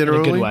 Is it dinner in a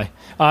only? good way.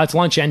 It's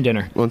lunch and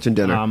dinner. Lunch and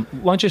dinner.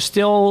 Lunch is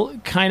still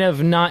kind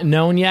of not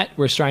known yet.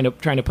 We're trying to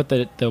put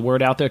the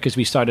word out there because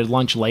we started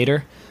lunch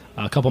later,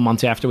 a couple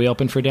months after we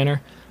opened for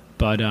dinner.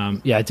 But,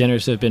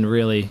 dinners have been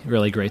really,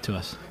 really great to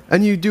us.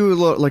 And you do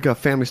like a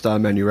family-style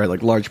menu, right?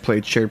 Like large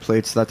plates, shared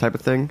plates, that type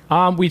of thing?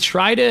 We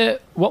try to...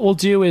 What we'll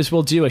do is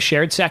we'll do a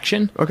shared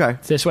section. Okay.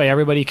 This way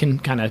everybody can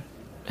kind of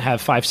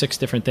have 5-6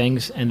 different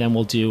things, and then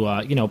we'll do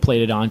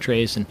plated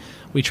entrees, and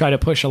we try to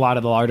push a lot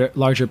of the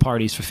larger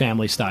parties for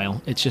family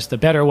style. It's just a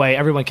better way.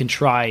 Everyone can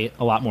try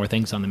a lot more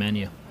things on the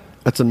menu.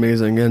 That's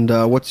amazing. And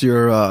what's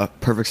your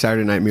perfect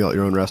Saturday night meal at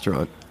your own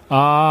restaurant?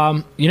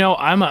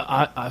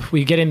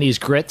 We get in these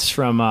grits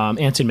from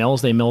Anson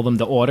Mills. They mill them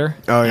to order.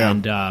 Oh yeah.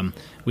 And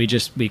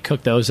we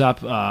cook those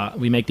up.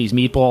 We make these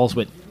meatballs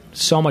with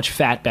so much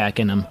fat back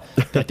in them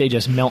that they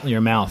just melt in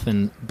your mouth,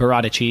 and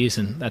burrata cheese,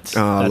 and that's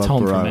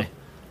home for me.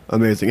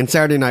 Amazing. And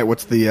Saturday night,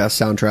 what's the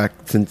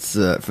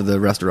soundtrack for the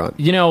restaurant?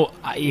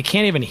 You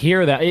can't even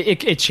hear that.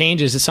 It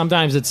changes.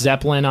 Sometimes it's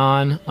Zeppelin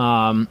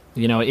on.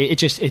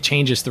 It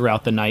changes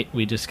throughout the night.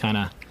 We just kind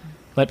of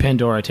let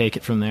Pandora take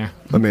it from there.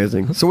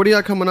 Amazing. So what do you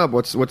got coming up?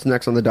 What's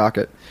next on the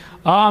docket?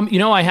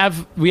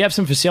 We have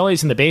some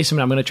facilities in the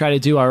basement. I'm going to try to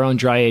do our own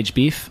dry aged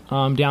beef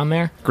down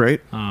there.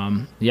 Great.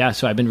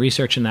 So I've been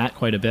researching that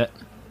quite a bit.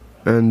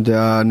 And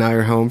now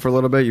you're home for a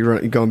little bit? You're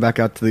going back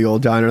out to the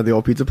old diner, the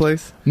old pizza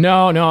place?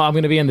 No, I'm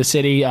going to be in the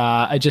city.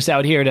 I just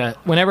out here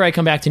whenever I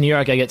come back to New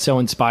York, I get so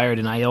inspired,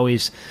 and I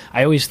always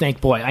think,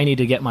 boy, I need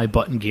to get my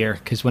butt in gear,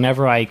 because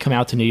whenever I come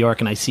out to New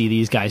York and I see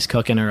these guys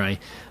cooking, or I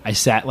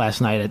sat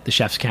last night at the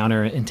chef's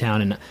counter in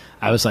town, and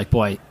I was like,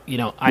 boy, I need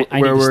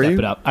to step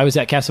it up. I was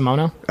at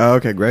Casamono. Oh,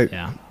 okay, great.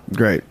 Yeah.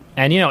 Great.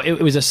 And,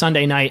 it was a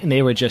Sunday night, and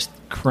they were just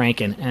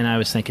cranking, and I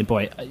was thinking,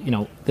 boy, I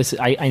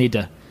need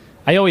to...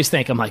 I always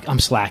think I'm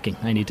slacking.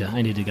 I need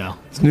to go.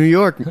 It's New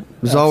York.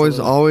 There's always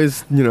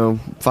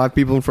 5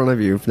 people in front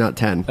of you, if not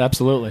 10.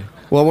 Absolutely.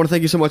 Well, I want to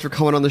thank you so much for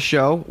coming on the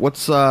show.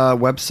 What's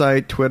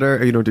website,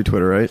 Twitter? You don't do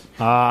Twitter, right?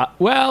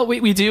 Well,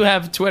 we do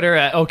have Twitter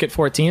at Oak at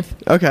 14th.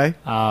 Okay.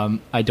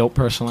 I don't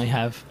personally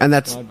have. And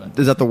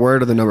is that the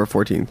word or the number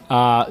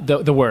 14th?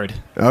 The word.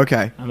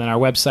 Okay. And then our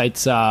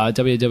website's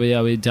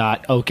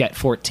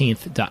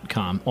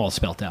www.oak14th.com, all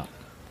spelled out.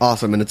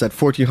 Awesome. And it's at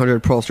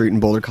 1400 Pearl Street in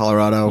Boulder,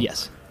 Colorado.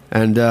 Yes.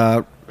 And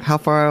how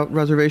far out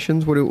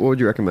reservations? What would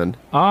you recommend?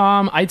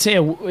 I'd say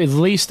at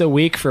least a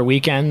week for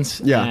weekends,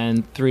 yeah,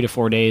 and 3 to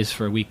 4 days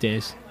for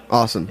weekdays.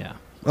 Awesome. Yeah.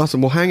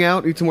 Awesome. We'll hang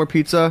out, eat some more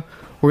pizza.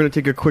 We're going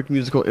to take a quick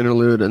musical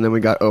interlude, and then we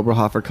got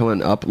Oberhofer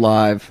coming up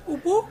live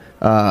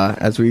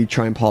as we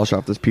try and polish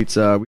off this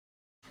pizza.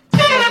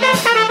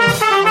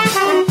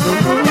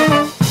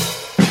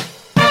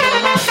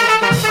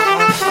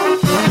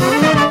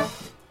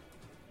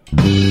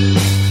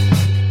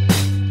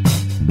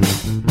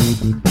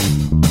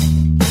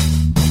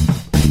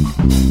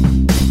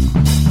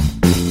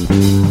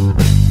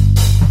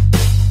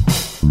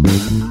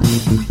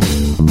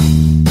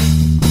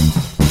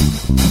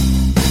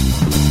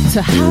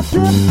 To have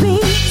the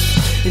beat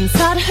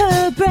inside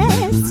her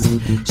breast,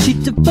 she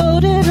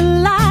devoted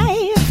her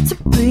life to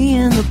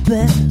being the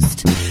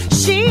best.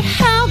 She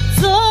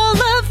helped all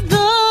of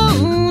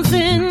those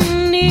in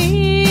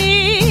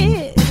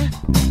need.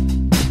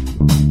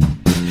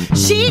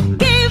 She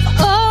gave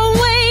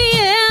away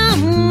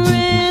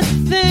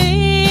everything,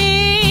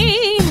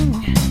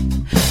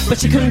 but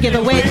she couldn't give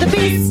away the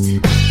beast.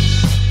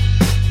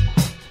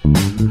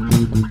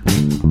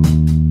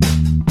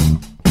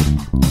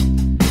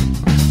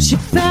 She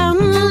found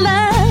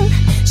love,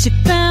 she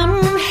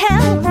found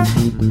help.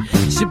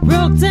 She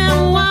broke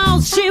down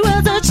walls, she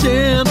was a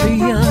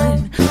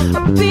champion,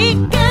 a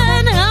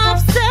beacon of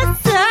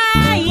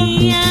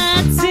society.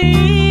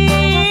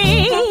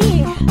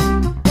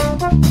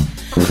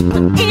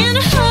 But in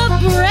her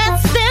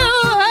breast there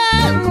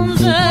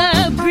was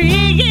a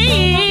beast,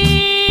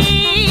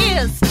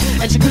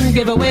 and she couldn't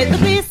give away the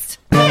beast.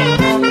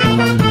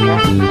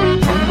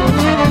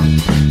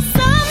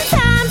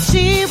 Sometimes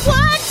she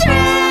would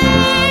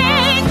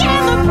drink,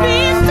 and the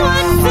beast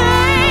would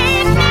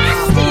say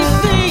nasty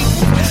things,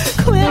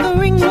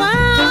 quivering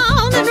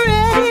round and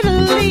ready to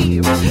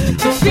leave.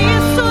 The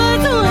beast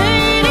was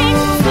waiting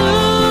to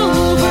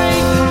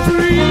break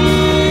free.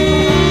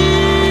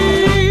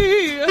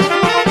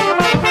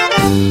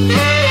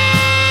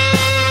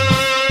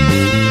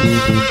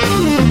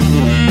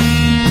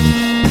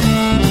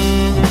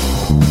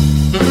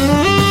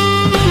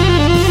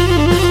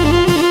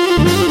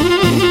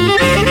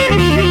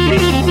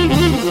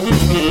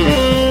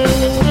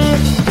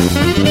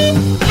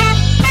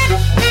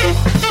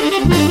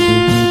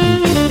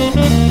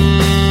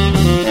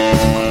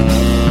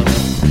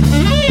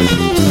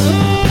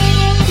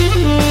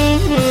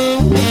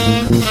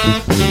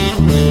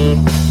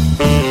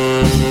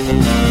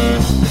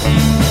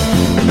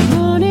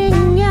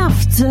 Morning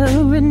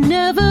after,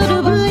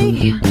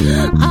 inevitably,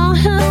 all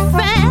her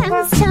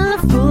friends'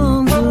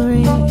 telephones would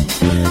ring.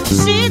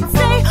 She'd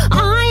say,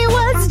 I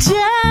was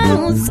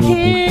just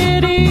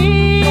kidding.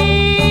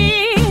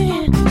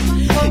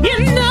 You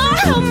know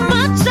how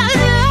much I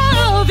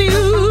love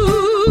you.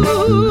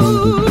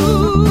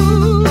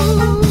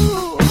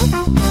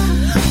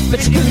 But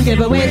she couldn't give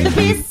away the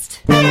beast.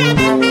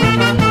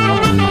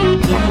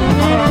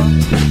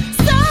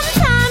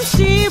 Sometimes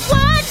she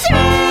would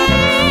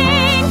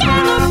drink,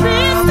 and the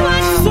beast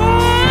would say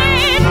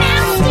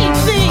nasty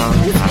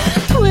things,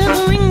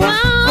 quivering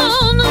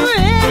round and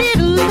ready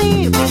to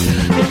leave.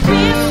 The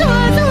beast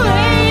was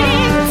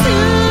waiting to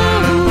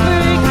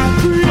break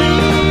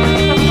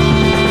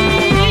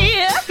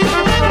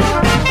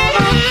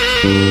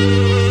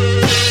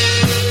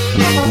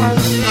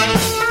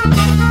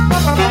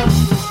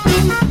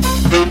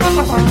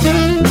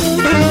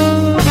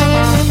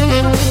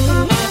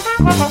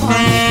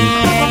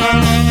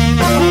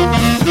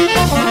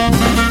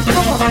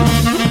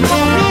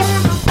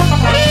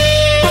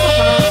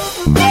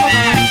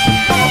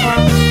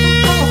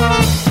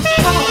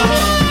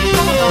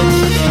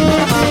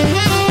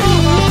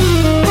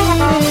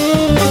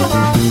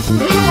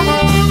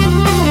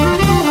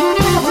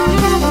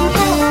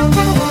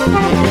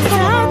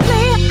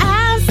Sadly,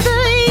 as the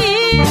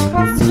years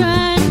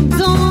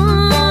dragged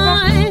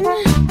on,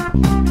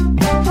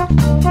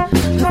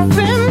 her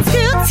friends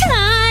grew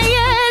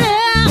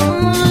tired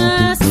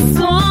of the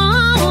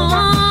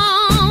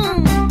song,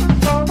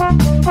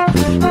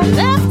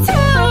 left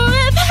her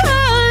with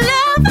her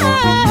lover,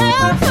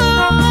 her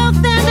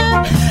wealth and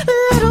a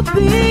little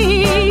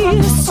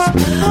beast.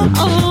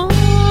 Oh.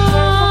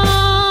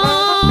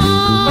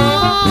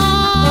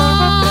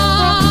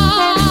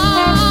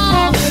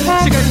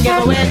 She couldn't give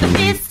away the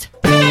beast.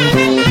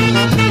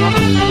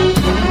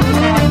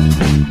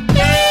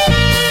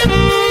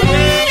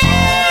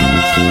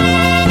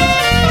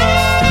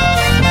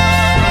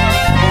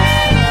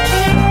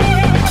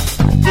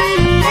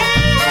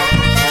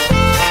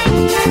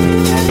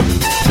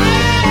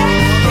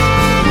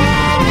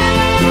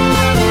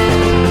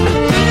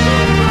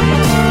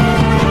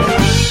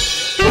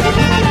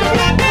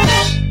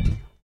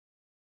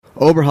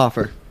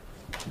 Oberhofer,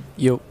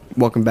 Yo,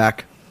 welcome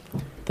back.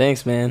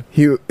 thanks, man.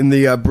 In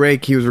the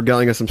break, he was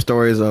regaling us some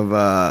stories of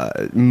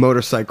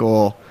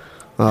motorcycle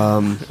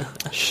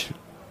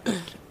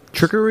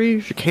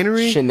trickery,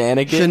 chicanery,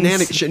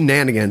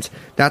 shenanigans.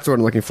 That's what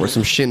I'm looking for.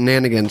 Some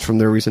shenanigans from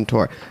their recent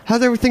tour.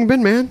 How's everything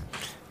been, man?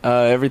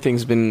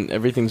 Everything's been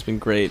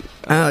great.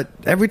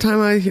 Every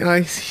time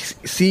I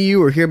see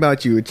you or hear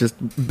about you, it's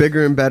just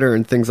bigger and better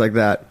and things like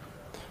that.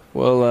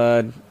 Well,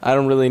 I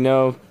don't really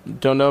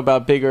don't know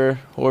about bigger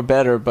or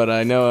better, but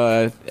I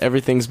know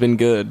everything's been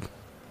good.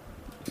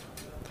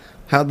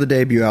 How'd the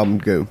debut album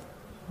go?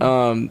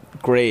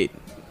 Great,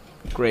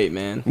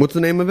 man. What's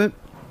the name of it?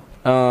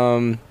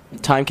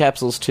 Time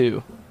Capsules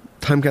 2.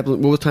 Time Capsule.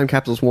 What was Time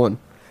Capsules 1?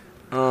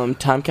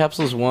 Time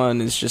Capsules 1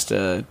 is just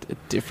a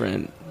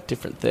different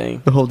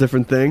thing. A whole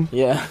different thing.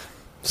 Yeah.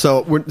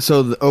 So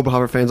the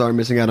Oberhofer fans aren't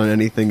missing out on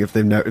anything if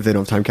they don't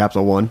have Time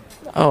Capsule 1.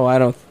 Oh, I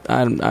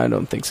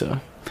don't think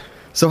so.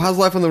 So how's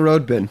life on the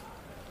road been?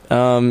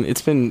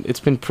 It's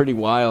been pretty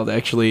wild,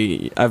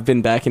 actually. I've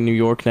been back in New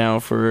York now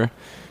for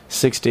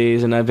 6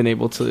 days, and I've been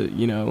able to,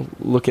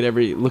 look at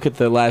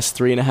the last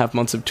 3.5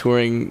 months of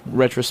touring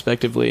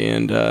retrospectively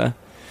and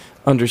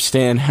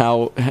understand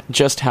how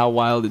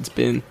wild it's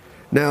been.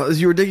 Now, as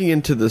you were digging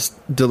into this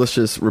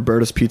delicious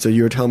Roberta's pizza,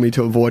 you were telling me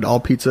to avoid all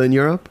pizza in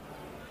Europe?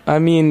 I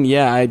mean,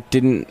 yeah,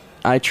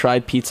 I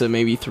tried pizza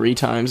maybe 3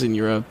 times in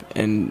Europe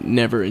and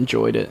never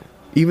enjoyed it.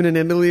 Even in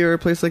Italy or a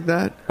place like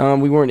that?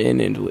 We weren't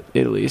in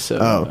Italy,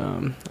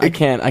 so I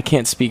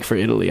can't speak for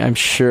Italy. I'm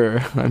sure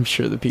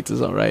the pizza's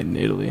all right in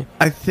Italy.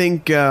 I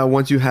think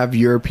once you have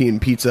European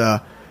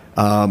pizza,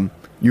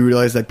 you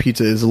realize that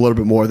pizza is a little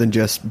bit more than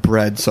just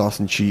bread, sauce,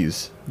 and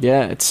cheese.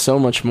 Yeah, it's so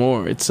much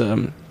more. It's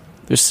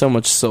there's so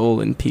much soul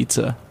in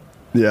pizza.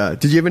 Yeah.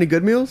 Did you have any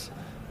good meals?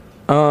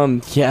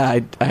 Yeah,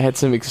 I had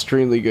some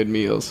extremely good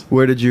meals.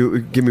 Where did you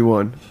give me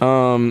one?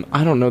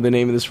 I don't know the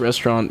name of this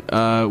restaurant.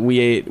 We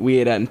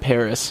ate at in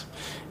Paris,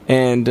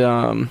 and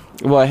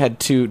I had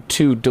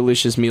two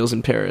delicious meals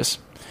in Paris.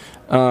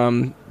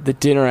 The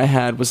dinner I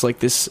had was like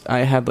this.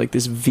 I had like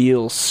this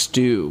veal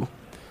stew.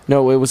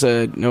 No, it was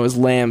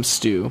lamb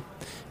stew,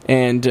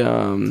 and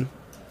and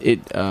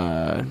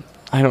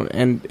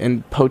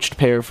poached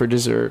pear for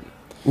dessert.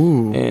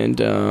 Ooh.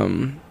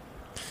 And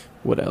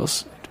what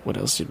else? What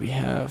else did we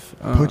have?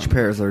 Poached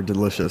pears are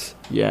delicious.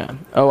 Yeah.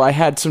 Oh, I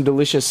had some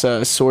delicious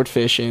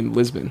swordfish in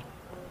Lisbon.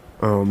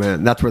 Oh,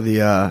 man. That's where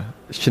the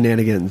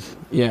shenanigans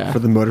for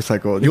the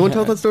motorcycle. Do you want to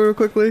tell that story real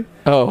quickly?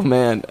 Oh,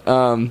 man.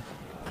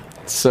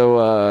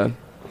 So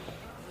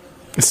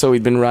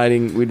we'd been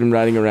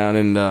riding around,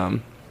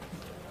 and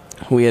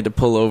we had to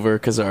pull over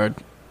because our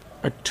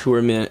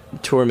tour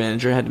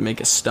manager had to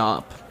make a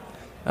stop.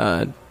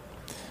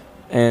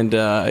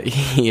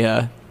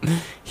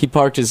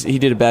 He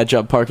did a bad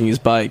job parking his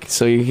bike,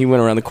 so he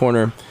went around the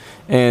corner,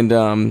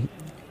 and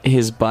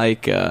his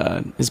bike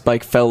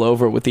fell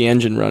over with the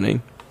engine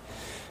running,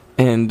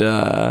 and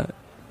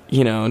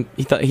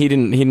he thought he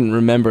didn't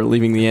remember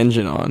leaving the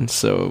engine on,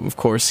 so of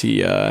course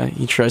he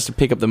tries to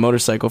pick up the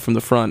motorcycle from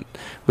the front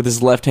with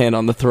his left hand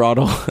on the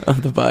throttle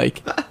of the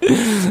bike,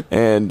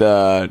 and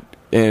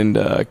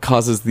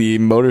causes the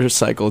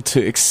motorcycle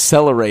to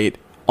accelerate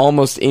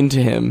almost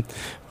into him,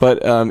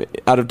 but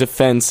out of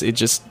defense it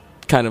just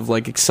kind of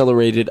like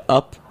accelerated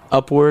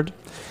upward,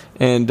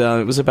 and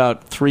it was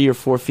about 3 or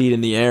 4 feet in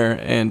the air,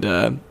 and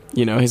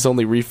his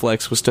only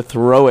reflex was to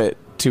throw it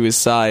to his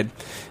side,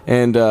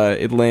 and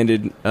it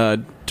landed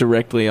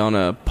directly on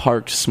a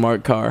parked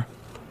smart car.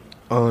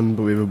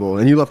 Unbelievable.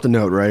 And you left a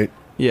note, right?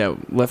 Yeah,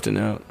 left a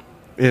note.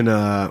 In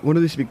what do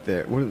they speak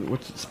there?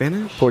 What's it,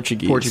 Spanish?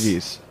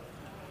 Portuguese.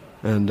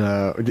 And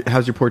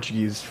how's your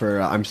Portuguese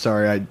for I'm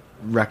sorry I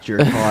wrecked your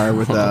car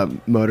with a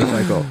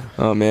motorcycle?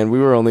 Oh man, we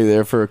were only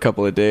there for a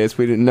couple of days.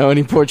 We didn't know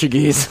any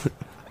Portuguese.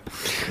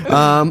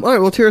 All right,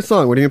 well, let's hear a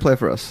song. What are you gonna play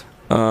for us?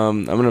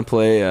 I'm gonna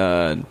play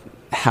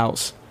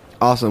House.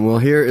 Awesome. Well,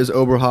 here is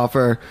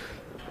Oberhofer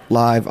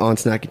live on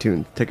Snacky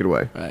Tunes. Take it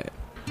away. All right.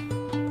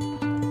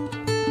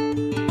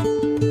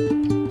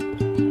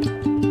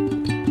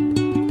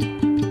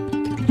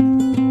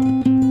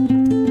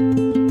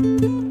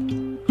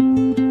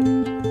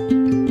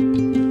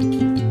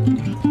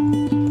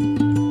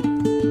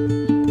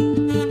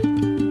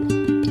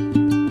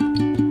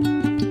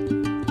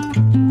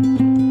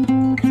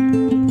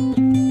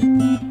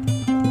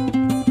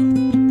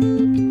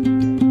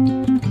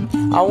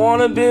 I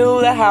wanna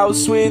build a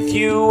house with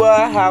you,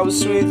 a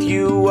house with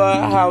you,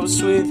 a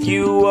house with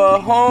you, a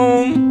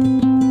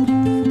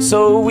home,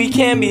 so we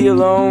can be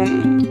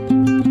alone.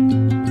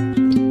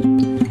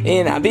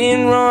 And I've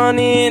been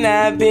running,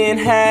 I've been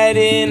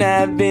hiding,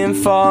 I've been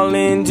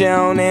falling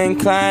down and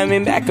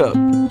climbing back up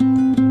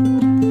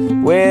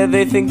where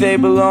they think they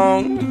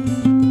belong.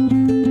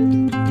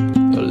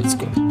 Oh, let's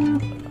go.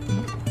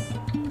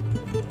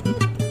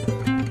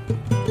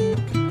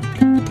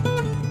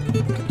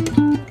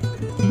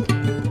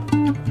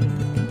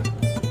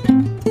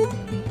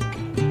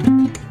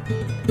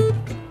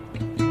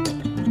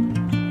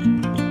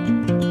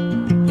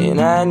 And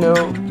I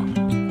know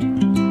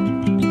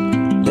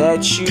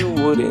that you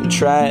wouldn't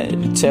try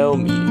to tell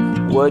me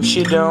what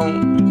you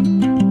don't.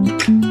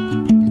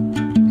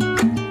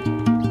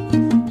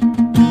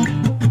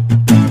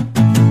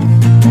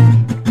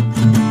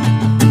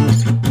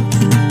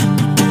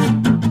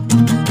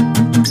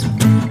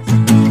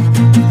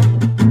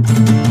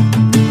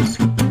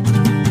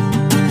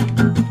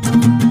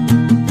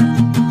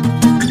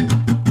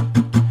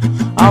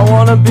 I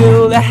wanna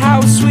build a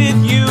house with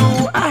you,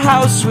 a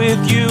house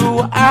with you,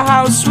 a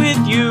house with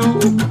you.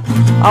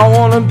 I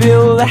wanna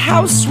build a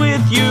house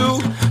with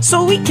you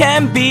so we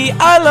can be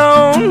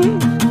alone.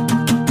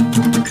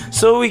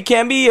 so we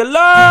can be alone.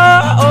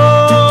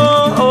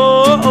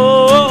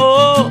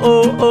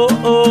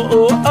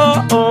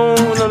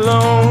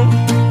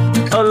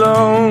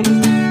 Alone.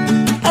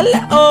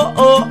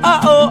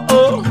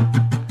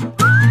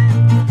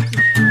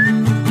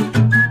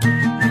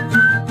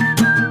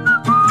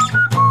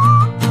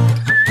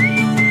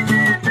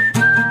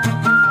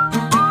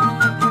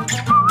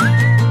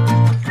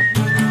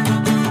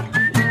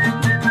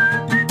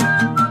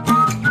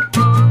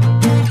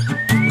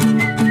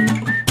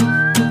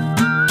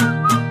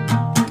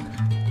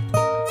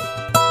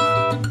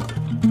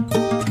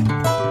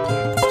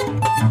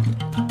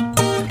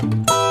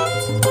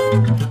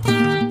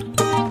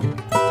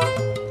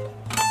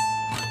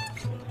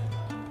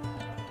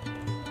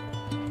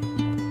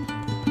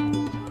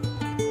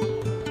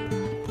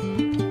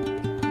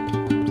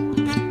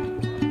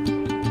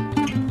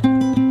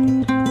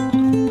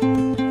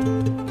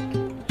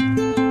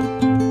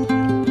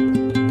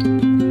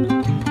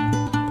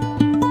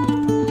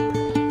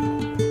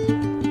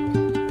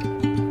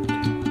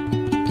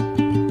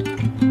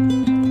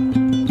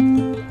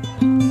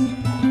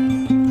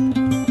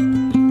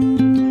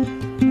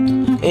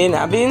 And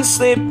I've been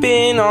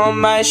slipping on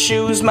my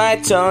shoes, my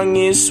tongue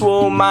is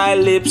swole, my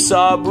lips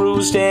are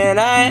bruised, and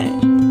I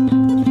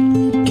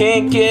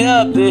can't get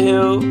up the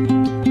hill.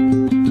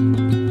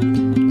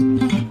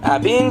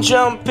 I've been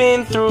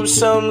jumping through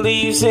some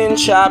leaves and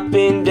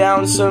chopping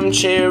down some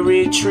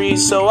cherry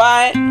trees, so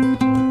I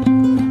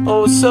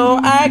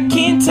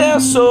can't tell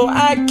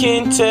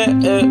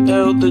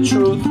the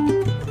truth.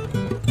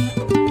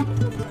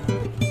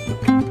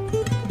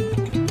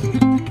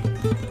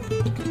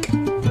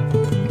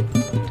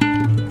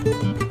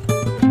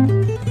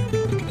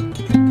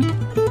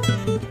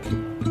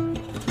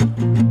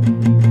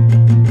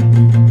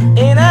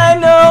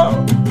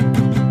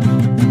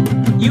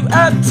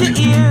 Up to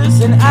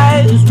ears and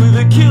eyes with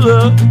a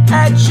killer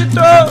at your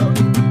throat.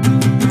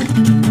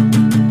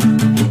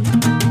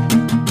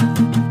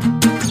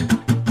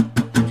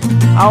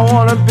 I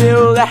wanna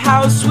build a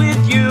house with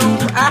you,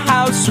 a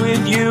house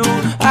with you,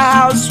 a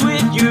house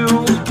with you.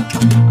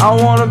 I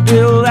wanna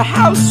build a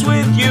house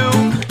with you,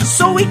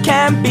 so we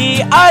can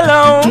be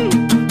alone.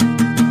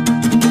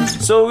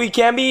 So we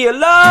can be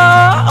alone.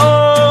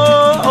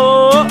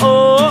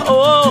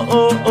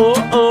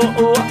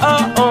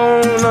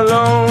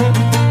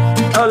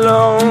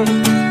 Alone,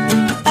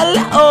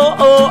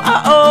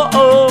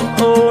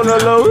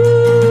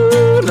 alone,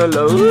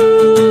 alone.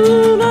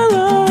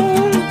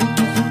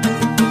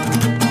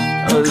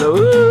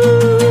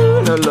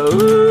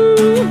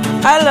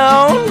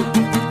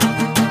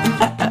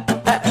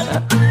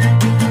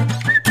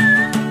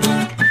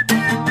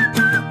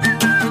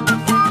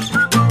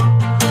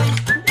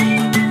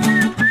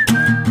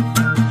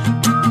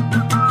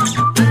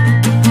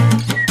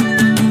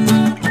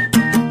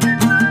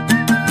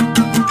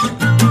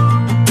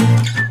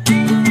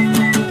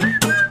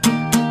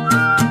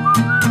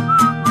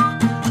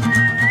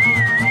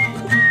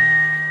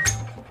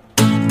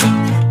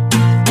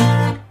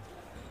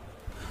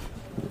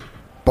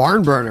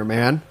 Barn burner,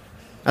 man.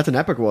 That's an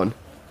epic one.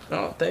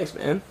 Oh, thanks,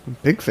 man.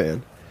 Big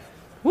fan.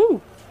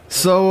 Woo.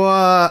 So,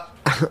 I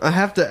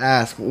have to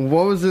ask,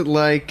 what was it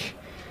like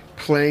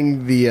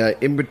playing the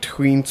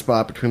in-between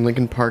spot between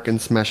Linkin Park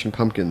and Smashing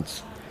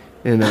Pumpkins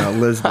in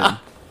Lisbon?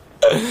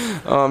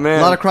 Oh, man.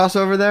 A lot of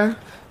crossover there?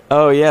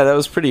 Oh, yeah, that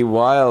was pretty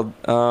wild.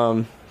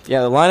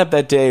 Yeah, the lineup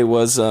that day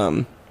was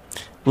Limp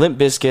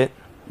Bizkit,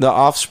 The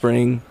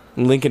Offspring,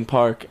 Linkin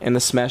Park, and the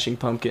Smashing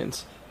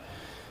Pumpkins.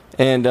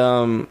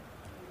 And,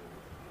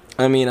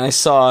 I mean, I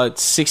saw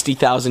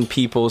 60,000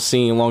 people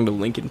singing along to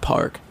Linkin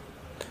Park.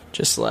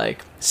 Just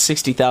like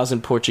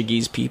 60,000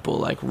 Portuguese people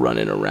like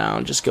running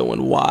around, just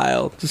going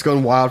wild. Just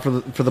going wild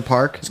for the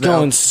park? It's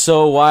going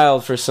so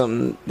wild for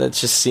something that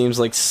just seems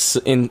like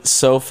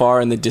so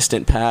far in the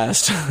distant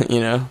past, you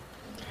know?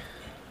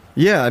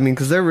 Yeah, I mean,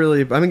 because they're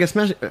really... I guess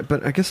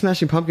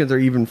Smashing Pumpkins are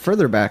even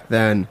further back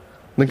than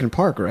Linkin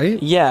Park,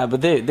 right? Yeah,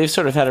 but they've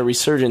sort of had a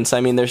resurgence.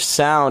 I mean, their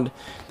sound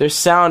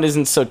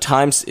isn't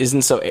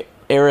so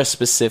era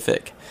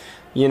specific,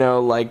 you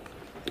know, like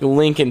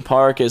Linkin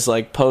Park is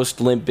like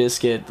post Limp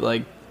Bizkit,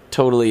 like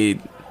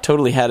totally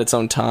had its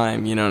own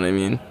time, you know what I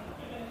mean?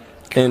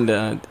 And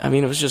I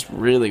mean, it was just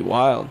really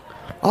wild.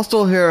 I'll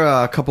still hear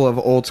a couple of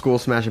old school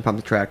Smashing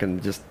Pumpkins track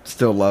and just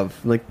still love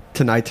like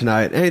Tonight,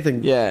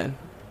 anything. Yeah,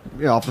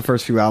 you know, off the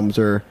first few albums,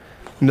 or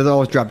you know, they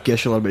always drop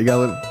Gish a little bit. You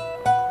gotta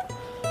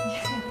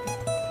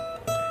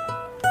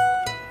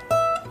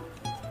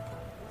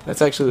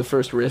that's actually the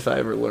first riff I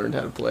ever learned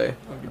how to play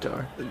on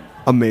guitar.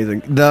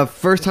 Amazing. The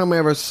first time I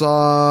ever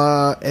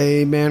saw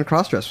a man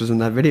cross-dress was in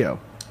that video.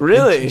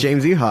 Really?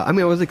 James Eha. I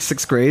mean, it was like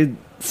 6th grade,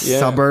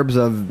 suburbs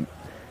of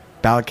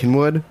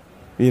Ballackinwood,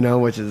 you know,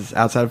 which is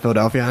outside of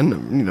Philadelphia.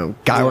 And, you know,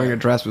 guy wearing a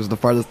dress was the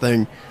farthest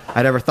thing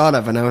I'd ever thought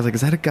of. And I was like,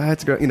 is that a guy?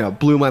 It's a girl? You know,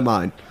 blew my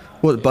mind.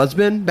 What,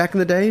 Buzzbin back in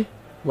the day?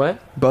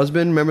 What?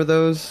 Buzzbin, remember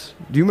those?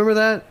 Do you remember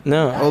that?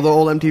 No. Oh, the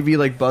old MTV,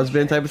 like,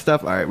 Buzzbin type of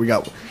stuff? All right, we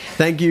got...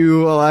 Thank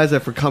you, Eliza,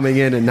 for coming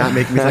in and not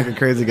making me sound like a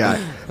crazy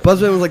guy.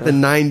 Buzzbin was, like, the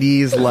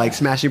 90s, like,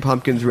 Smashing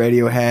Pumpkins,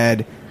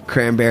 Radiohead,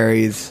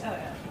 Cranberries,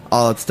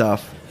 all that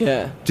stuff.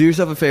 Yeah. Do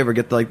yourself a favor,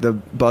 get the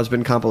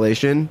Buzzbin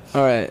compilation.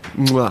 All right.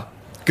 Mwah.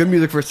 Good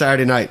music for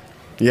Saturday night.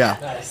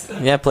 Yeah.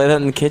 Yeah, play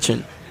that in the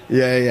kitchen.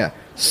 Yeah.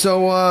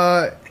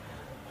 So,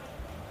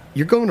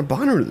 you're going to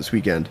Bonnaroo this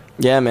weekend.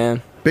 Yeah,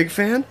 man. Big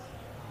fan?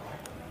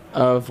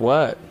 Of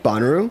what?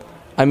 Bonnaroo?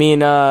 I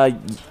mean,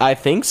 I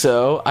think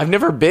so. I've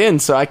never been,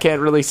 so I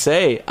can't really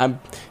say.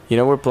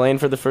 We're playing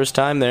for the first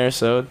time there,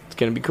 so it's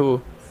gonna be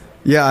cool.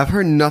 Yeah, I've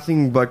heard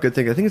nothing but good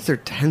things. I think it's their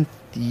 10th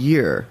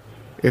year,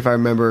 if I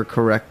remember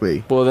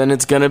correctly. Well, then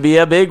it's gonna be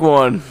a big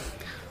one.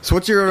 So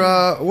what's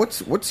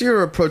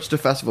your approach to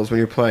festivals when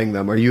you're playing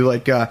them? Are you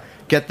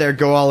get there,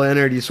 go all in,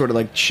 or do you sort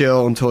of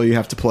chill until you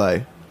have to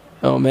play?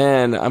 Oh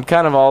man, I'm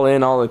kind of all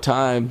in all the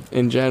time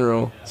in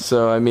general.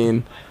 So I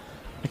mean,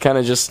 I kind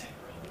of just,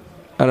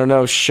 I don't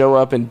know, show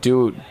up and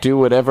do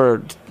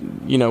whatever,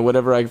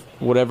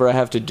 whatever I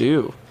have to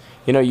do.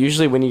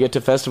 Usually when you get to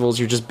festivals,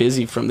 you're just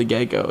busy from the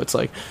get-go. It's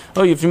like,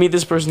 oh, you have to meet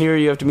this person here,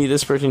 you have to meet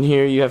this person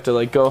here, you have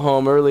to go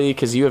home early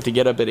because you have to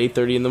get up at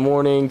 8:30 in the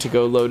morning to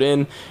go load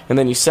in, and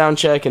then you sound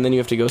check, and then you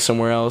have to go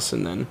somewhere else,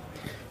 and then.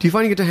 Do you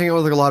find you get to hang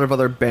out with a lot of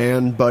other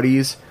band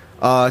buddies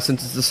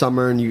since it's the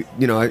summer, and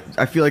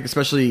I feel like,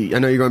 especially, I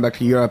know you're going back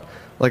to Europe,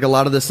 a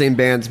lot of the same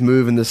bands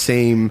move in the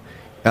same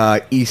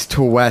east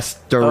to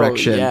west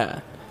direction. Oh, yeah.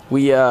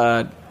 We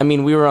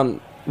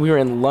were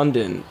in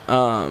London.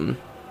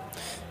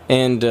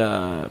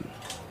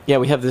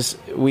 We have this.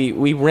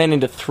 We ran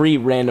into 3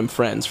 random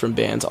friends from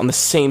bands on the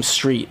same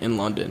street in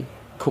London,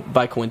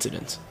 by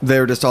coincidence. They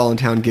were just all in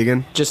town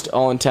gigging? Just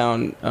all in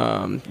town.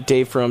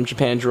 Dave from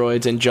Japan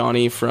Droids and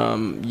Johnny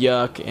from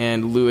Yuck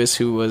and Lewis,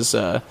 who was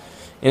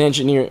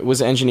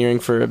engineering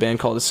for a band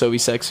called Asobi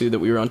Sexu that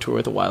we were on tour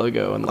with a while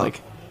ago, and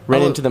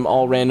ran into them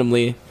all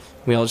randomly.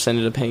 We all just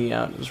ended up hanging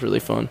out. It was really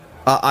fun.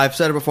 I've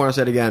said it before and I'll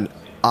say it again.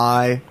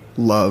 I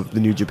love the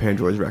new Japan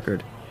Droids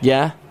record.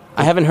 Yeah?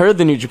 I haven't heard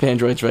the new Japan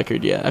Droids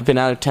record yet. I've been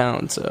out of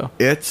town, so.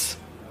 It's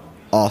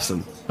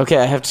awesome. Okay,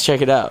 I have to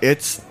check it out.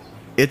 It's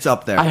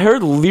up there. I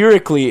heard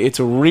lyrically it's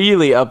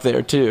really up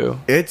there, too.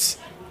 It's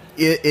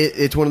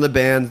one of the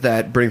bands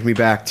that brings me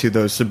back to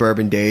those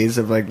suburban days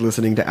of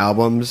listening to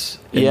albums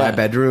in my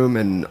bedroom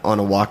and on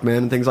a Walkman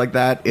and things like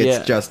that.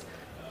 It's just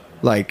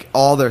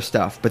all their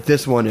stuff. But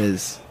this one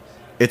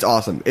it's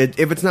awesome.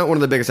 If it's not one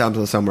of the biggest albums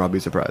of the summer, I'll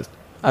be surprised.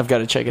 I've got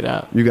to check it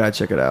out. You got to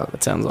check it out.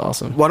 That sounds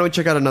awesome. Why don't we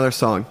check out another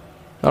song?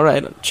 All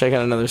right, check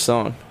out another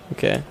song.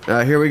 Okay.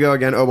 Here we go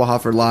again,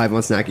 Oberhofer live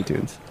on Snacky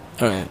Tunes.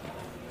 All right.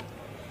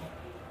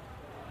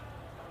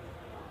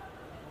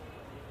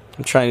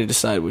 I'm trying to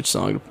decide which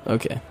song.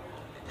 Okay.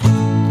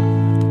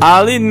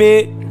 I'll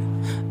admit,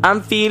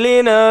 I'm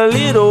feeling a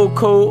little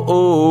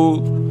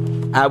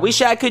cold. I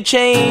wish I could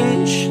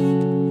change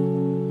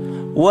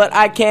what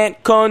I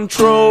can't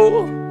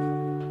control.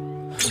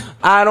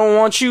 I don't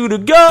want you to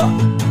go.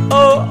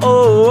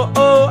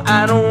 Oh,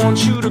 I don't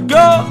want you to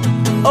go.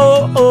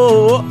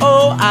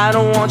 Oh, I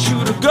don't want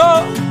you to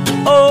go.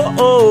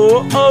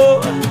 Oh.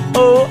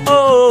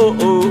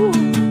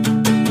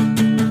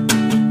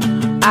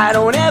 I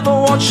don't ever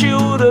want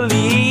you to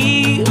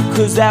leave,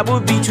 'cause that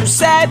would be too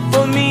sad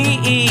for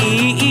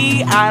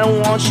me. I don't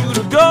want you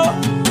to go.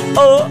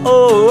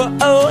 Oh.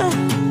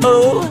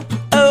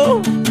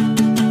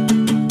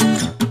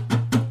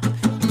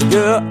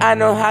 Girl, I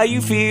know how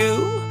you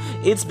feel.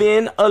 It's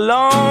been a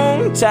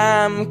long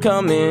time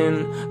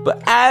coming,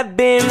 but I've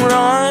been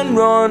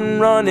running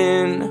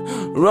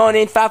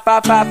far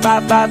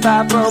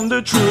from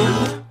the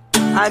truth.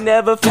 I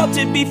never felt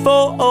it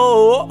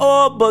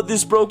before, but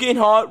this broken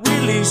heart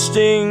really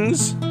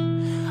stings.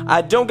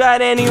 I don't got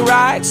any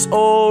rights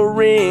or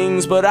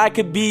rings, but I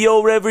could be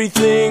your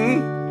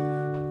everything.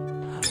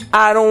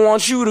 I don't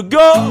want you to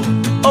go.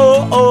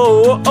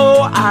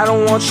 Oh, I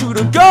don't want you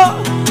to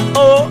go.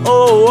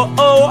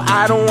 Oh,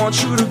 I don't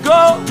want you to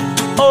go.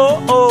 Oh.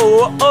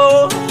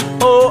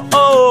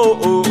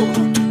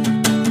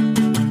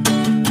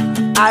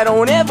 I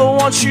don't ever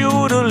want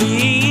you to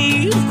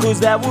leave, 'cause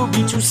that would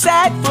be too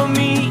sad for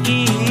me.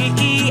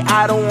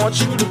 I don't want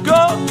you to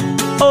go.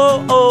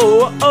 Oh.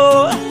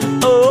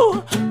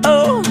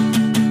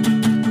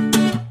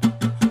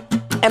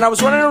 And I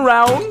was running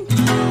around,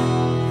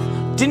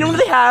 didn't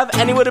really have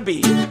anywhere to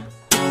be.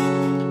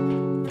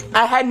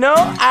 I had no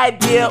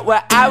idea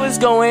where I was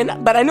going,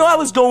 but I knew I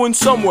was going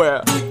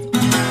somewhere.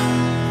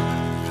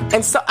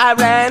 And so I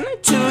ran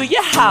to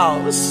your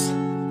house,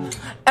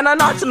 and I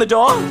knocked on the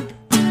door,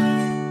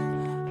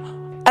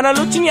 and I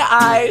looked in your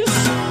eyes,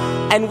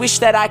 and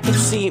wished that I could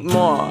see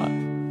more.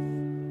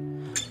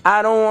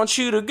 I don't want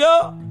you to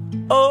go.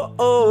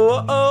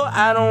 Oh,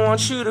 I don't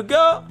want you to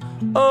go.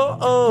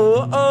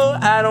 Oh,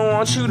 I don't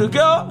want you to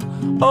go.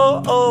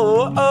 Oh.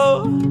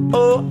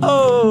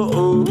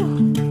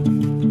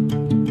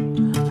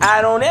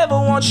 I don't ever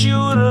want you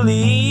to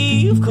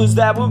leave, 'cause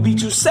that would be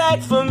too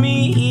sad for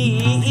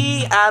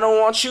me. I don't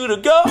want you to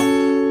go.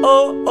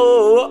 Oh.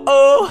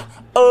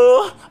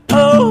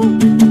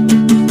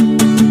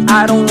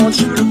 I don't want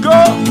you to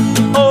go.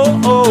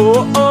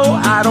 Oh.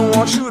 I don't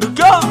want you to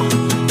go.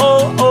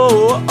 Oh,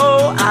 oh,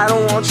 oh, I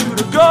don't want you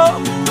to go.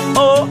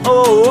 Oh,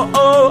 oh,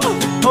 oh,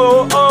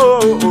 oh,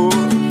 oh, oh.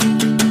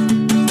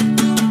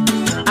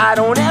 I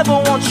don't ever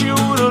want you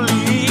to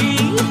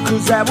leave,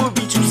 'cause that would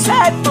be too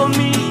sad for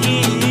me.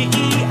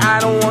 I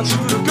don't want you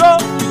to go.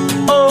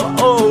 Oh,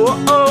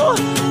 oh, oh,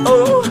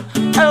 oh,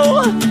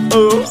 oh,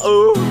 oh,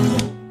 oh.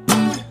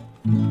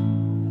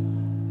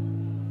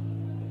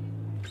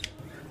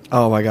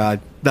 Oh my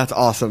God, that's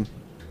awesome.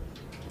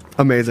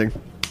 Amazing.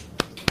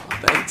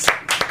 Thanks.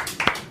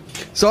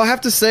 So I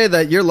have to say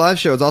that your live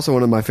show is also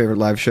one of my favorite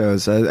live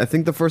shows. I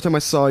think the first time I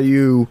saw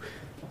you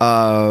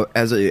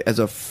as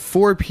a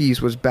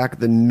 4-piece was back at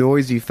the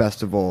Noisy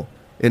Festival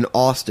in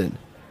Austin.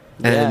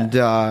 Yeah. And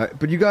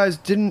but you guys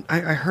didn't. I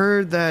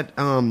heard that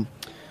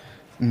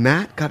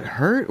Matt got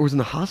hurt or was in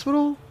the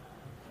hospital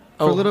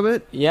for a little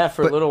bit. Yeah,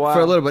 for a little while.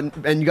 For a little bit,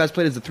 and you guys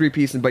played as a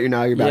 3-piece, but you're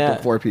back to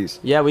a 4-piece.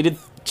 Yeah, we did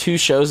 2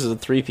 shows as a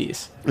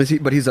 3-piece.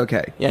 But he's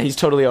okay. Yeah, he's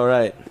totally all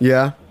right.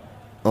 Yeah,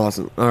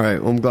 awesome. All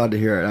right, well, I'm glad to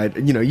hear it.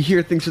 You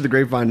hear things through the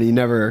grapevine, and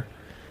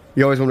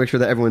you always want to make sure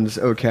that everyone's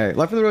okay.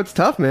 Life on the road's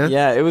tough, man.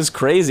 Yeah, it was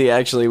crazy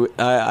actually.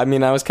 I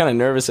mean, I was kind of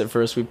nervous at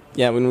first.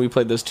 When we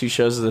played those 2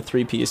 shows as a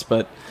 3-piece,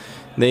 but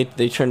they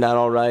turned out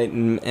all right,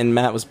 and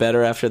Matt was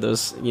better after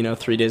those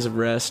 3 days of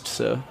rest.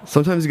 So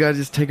sometimes you gotta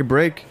just take a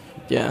break.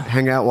 Yeah,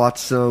 hang out, watch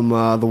some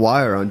The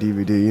Wire on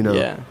DVD.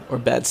 Yeah, or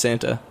Bad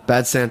Santa.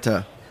 Bad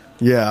Santa.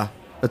 Yeah,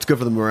 that's good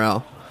for the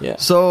morale. Yeah.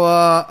 So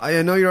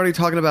I know you're already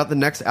talking about the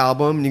next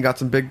album, and you got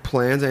some big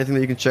plans. Anything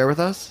that you can share with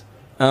us?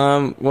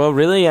 Well,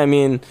 really, I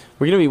mean,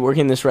 we're going to be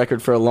working this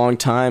record for a long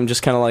time,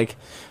 just kind of like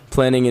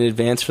planning in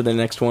advance for the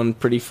next one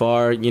pretty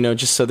far,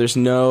 just so there's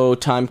no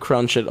time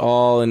crunch at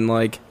all, and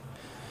like,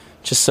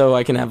 just so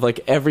I can have like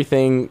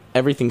everything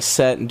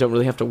set and don't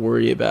really have to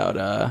worry about,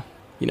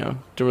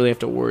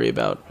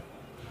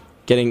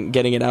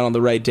 getting it out on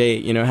the right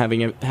date,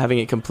 having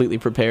it completely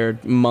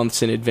prepared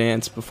months in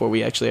advance before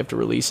we actually have to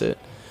release it,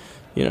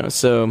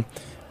 so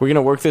we're going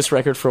to work this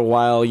record for a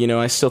while.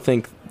 I still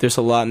think there's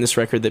a lot in this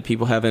record that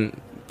people haven't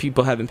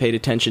paid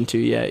attention to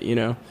yet,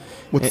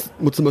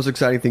 What's the most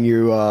exciting thing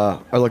you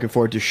are looking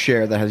forward to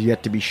share that has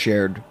yet to be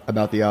shared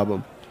about the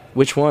album?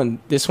 Which one?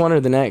 This one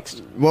or the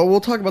next? Well, we'll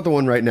talk about the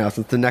one right now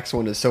since the next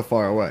one is so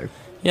far away.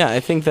 Yeah, I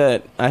think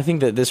that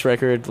this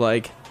record,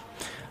 like,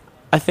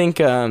 I've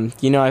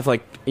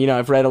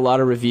read a lot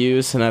of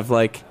reviews, and I've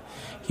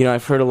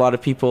heard a lot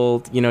of people,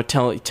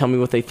 tell me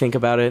what they think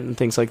about it and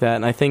things like that.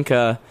 And I think,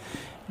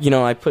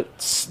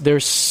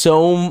 there's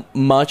so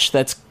much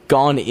that's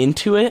gone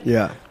into it.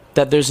 Yeah.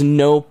 That there's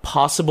no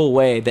possible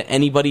way that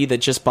anybody that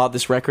just bought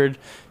this record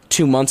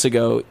 2 months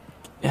ago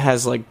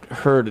has like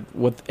heard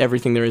what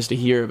everything there is to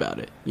hear about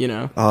it.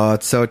 Oh,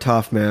 it's so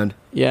tough, man.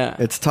 Yeah,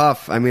 it's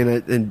tough. I mean,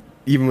 and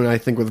even when I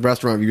think with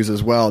restaurant reviews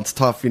as well, it's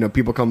tough.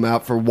 People come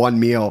out for one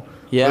meal.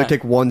 Yeah, they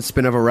take one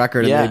spin of a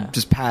record and they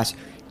just pass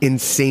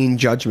insane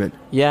judgment.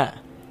 Yeah,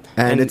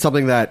 and it's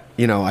something that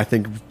I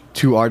think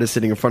 2 artists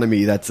sitting in front of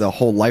me, that's a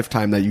whole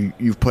lifetime that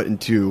you've put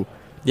into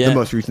the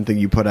most recent thing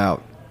you put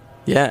out.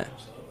 Yeah.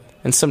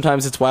 And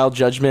sometimes it's wild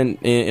judgment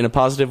in a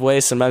positive way,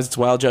 sometimes it's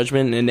wild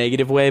judgment in a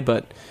negative way,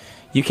 but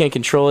you can't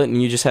control it,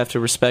 and you just have to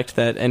respect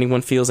that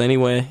anyone feels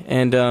anyway.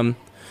 And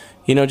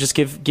just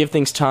give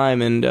things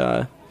time, and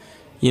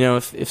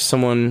if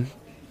someone,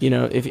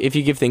 if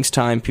you give things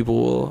time, people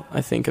will,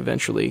 I think,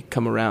 eventually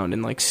come around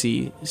and like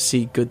see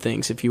good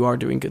things if you are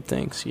doing good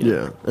things.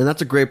 Yeah, and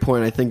that's a great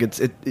point. I think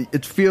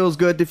it feels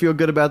good to feel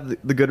good about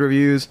the good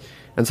reviews,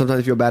 and sometimes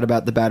you feel bad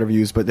about the bad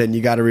reviews. But then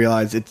you got to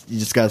realize you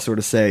just got to sort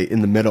of say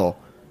in the middle,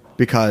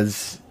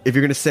 because if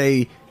you're going to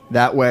say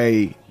that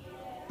way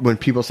when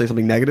people say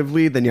something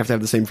negatively, then you have to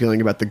have the same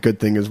feeling about the good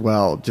thing as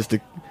well, just to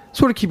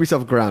sort of keep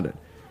yourself grounded.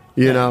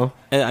 You know?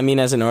 And I mean,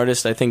 as an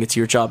artist, I think it's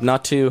your job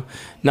not to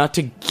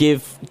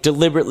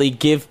deliberately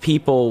give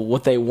people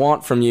what they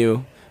want from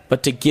you,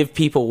 but to give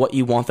people what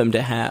you want them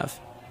to have.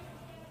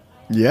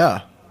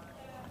 Yeah.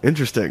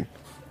 Interesting. Do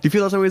you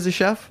feel that way as a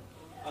chef?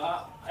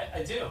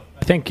 I do.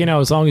 I think,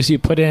 as long as you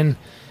put in,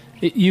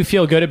 you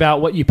feel good about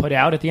what you put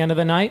out at the end of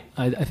the night,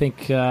 I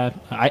think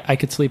I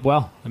could sleep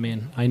well. I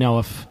mean, I know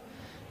if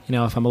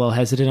I'm a little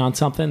hesitant on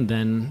something,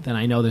 then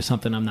I know there's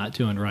something I'm not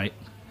doing right.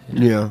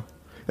 Yeah.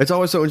 It's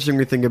always so interesting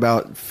to think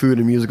about food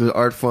and music as an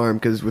art form,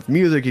 because with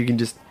music you can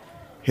just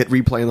hit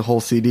replay on the whole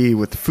CD.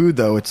 With food,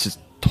 though, it's just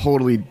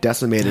totally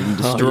decimated and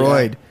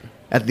destroyed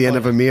at the end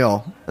of a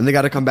meal, and they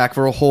got to come back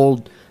for a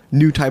whole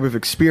new type of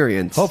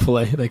experience.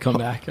 Hopefully they come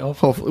back.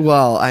 Hopefully.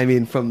 Well, I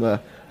mean, from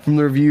the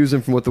reviews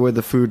and from the way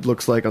the food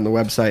looks like on the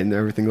website and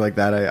everything like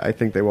that, I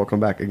think they will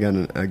come back again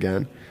and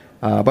again.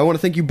 But I want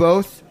to thank you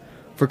both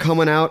for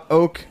coming out.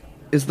 Oak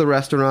is the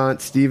restaurant.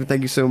 Steve,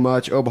 thank you so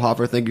much.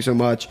 Oberhofer, thank you so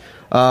much.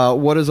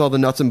 What is all the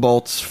nuts and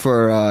bolts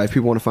for if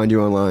people want to find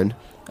you online?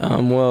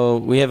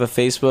 Well, we have a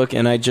Facebook,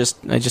 and I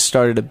just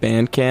started a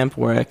Bandcamp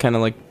where I kind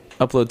of like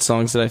upload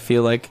songs that I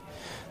feel like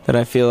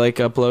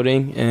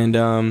uploading, and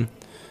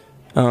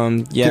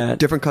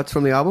different cuts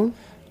from the album.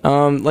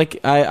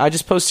 I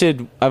just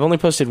posted. I've only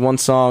posted one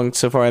song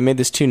so far. I made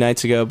this 2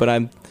 nights ago, but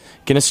I'm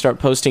gonna start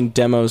posting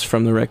demos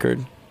from the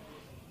record.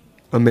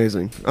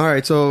 Amazing. All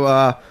right,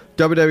 so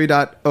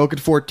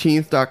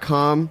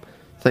www.oak14th.com.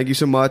 Thank you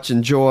so much.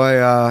 Enjoy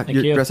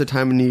your rest of the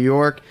time in New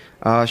York.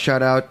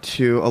 Shout out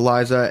to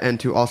Eliza and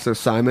to also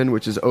Simon,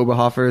 which is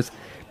Oberhofer's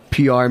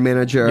PR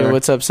manager. Yo,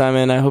 what's up,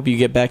 Simon? I hope you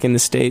get back in the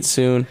States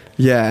soon.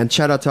 Yeah, and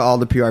shout out to all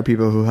the PR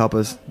people who help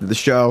us do the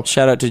show.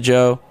 Shout out to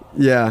Joe.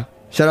 Yeah.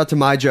 Shout out to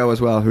my Joe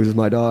as well, who's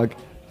my dog.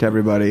 To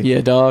everybody.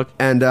 Yeah, dog.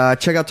 And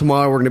check out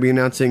tomorrow. We're going to be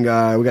announcing,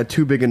 we got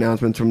 2 big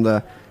announcements from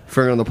the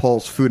Finger on the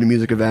Pulse food and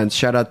music events.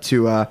 Shout out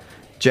to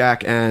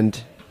Jack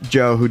and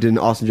Joe, who did an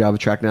awesome job of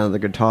tracking down the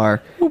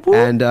guitar. Whoop, whoop.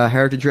 And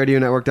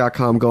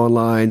heritageradionetwork.com. Go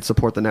online,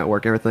 support the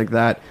network, everything like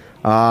that.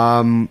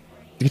 You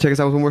can take us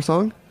out with one more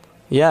song?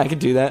 Yeah, I could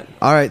do that.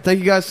 All right. Thank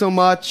you guys so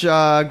much.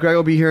 Greg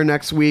will be here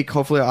next week.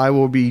 Hopefully I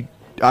will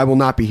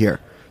not be here.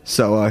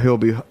 So he'll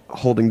be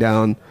holding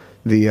down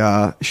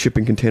the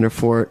shipping container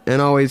for it.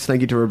 And always thank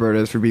you to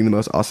Roberta's for being the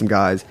most awesome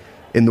guys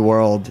in the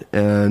world.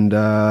 And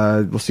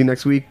we'll see you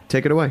next week.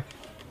 Take it away.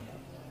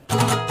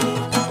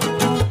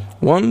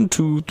 1,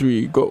 2,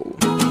 3, go.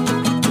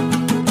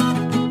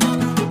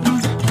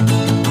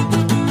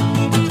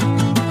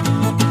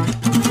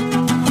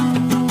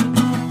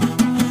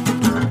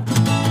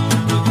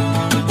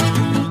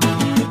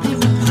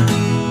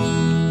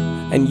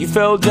 And you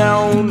fell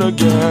down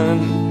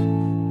again.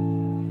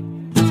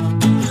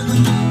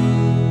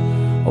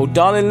 Oh,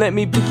 darling, let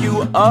me pick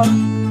you up.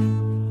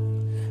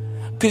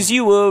 'Cause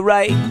you were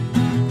right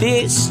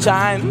this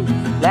time,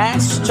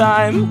 last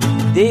time,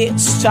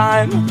 this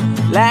time,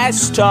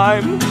 last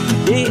time,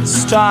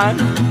 this time.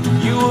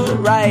 You were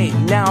right.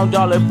 Now,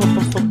 darling,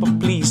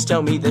 please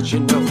tell me that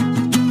you know.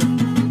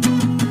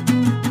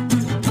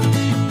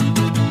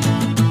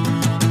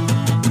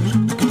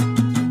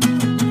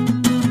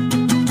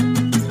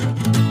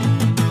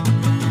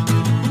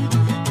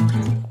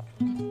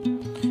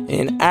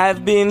 And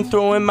I've been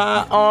throwing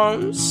my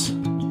arms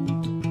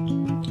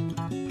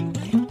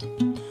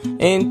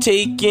and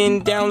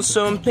taking down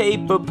some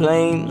paper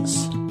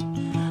planes,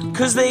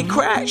 'cause they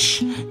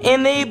crash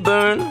and they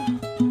burn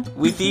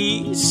with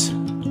ease.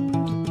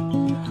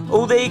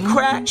 Oh, they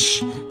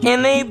crash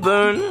and they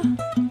burn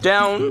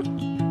down.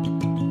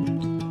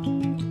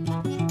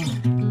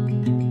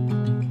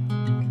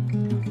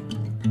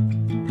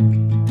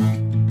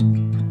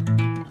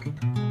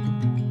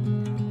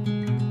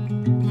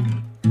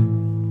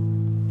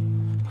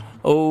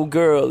 Oh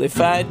girl, if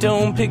I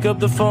don't pick up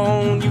the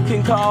phone, you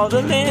can call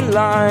the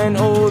landline.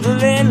 Oh, the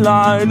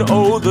landline.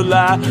 Oh, the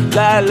la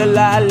la la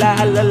la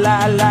la la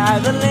la la.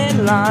 The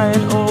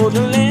landline. Oh, the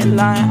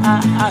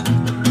landline.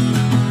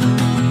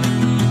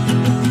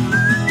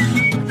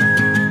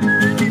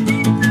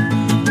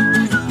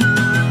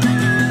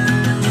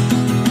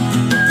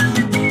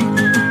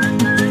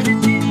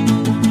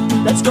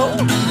 Let's go.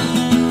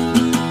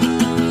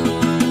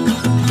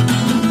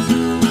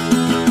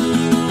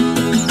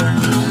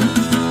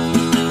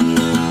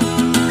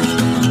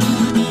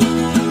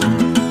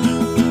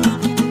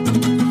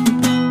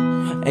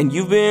 And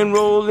you've been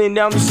rolling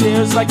down the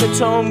stairs like a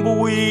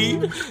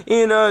tumbleweed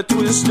in a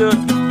twister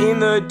in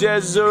the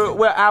desert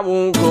where I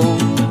won't go.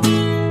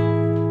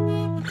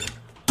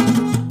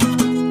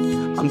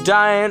 I'm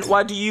dying,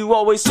 why do you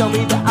always tell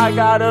me that I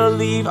gotta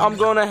leave? I'm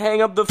gonna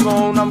hang up the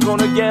phone, I'm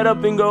gonna get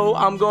up and go,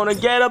 I'm gonna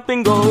get up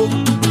and go.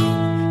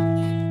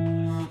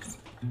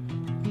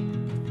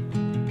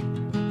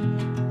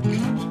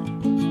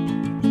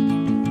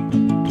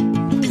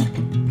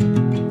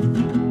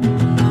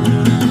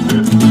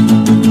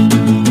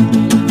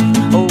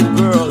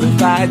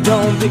 I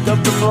don't pick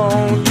up the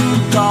phone,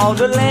 you call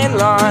the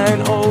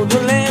landline. Oh, the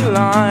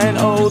landline.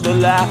 Oh, the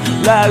la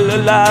la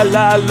la la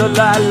la la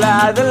la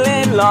la. The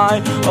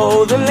landline.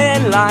 Oh, the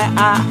landline.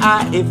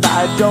 If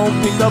I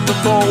don't pick up the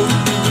phone,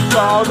 you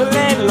call the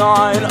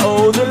landline.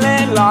 Oh, the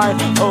landline.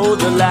 Oh,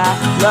 the la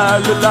la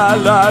la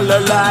la la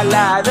la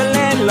la. The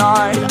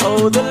landline.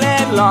 Oh, the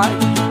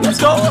landline. Let's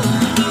go.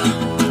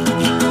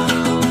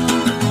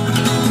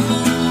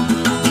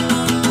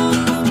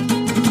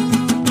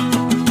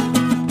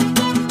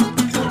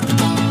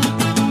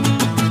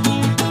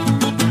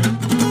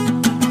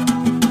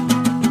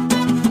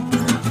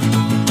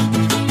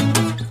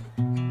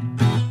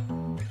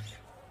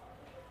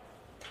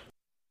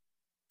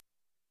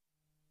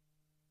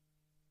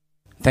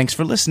 Thanks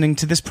for listening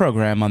to this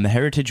program on the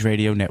Heritage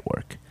Radio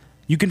Network.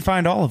 You can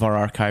find all of our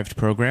archived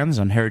programs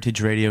on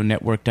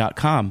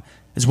heritageradionetwork.com,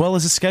 as well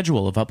as a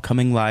schedule of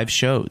upcoming live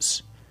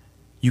shows.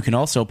 You can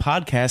also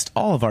podcast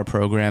all of our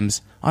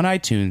programs on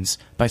iTunes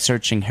by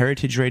searching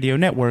Heritage Radio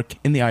Network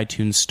in the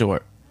iTunes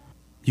Store.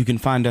 You can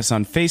find us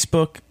on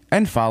Facebook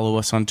and follow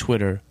us on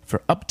Twitter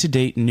for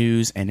up-to-date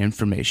news and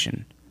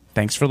information.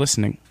 Thanks for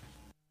listening.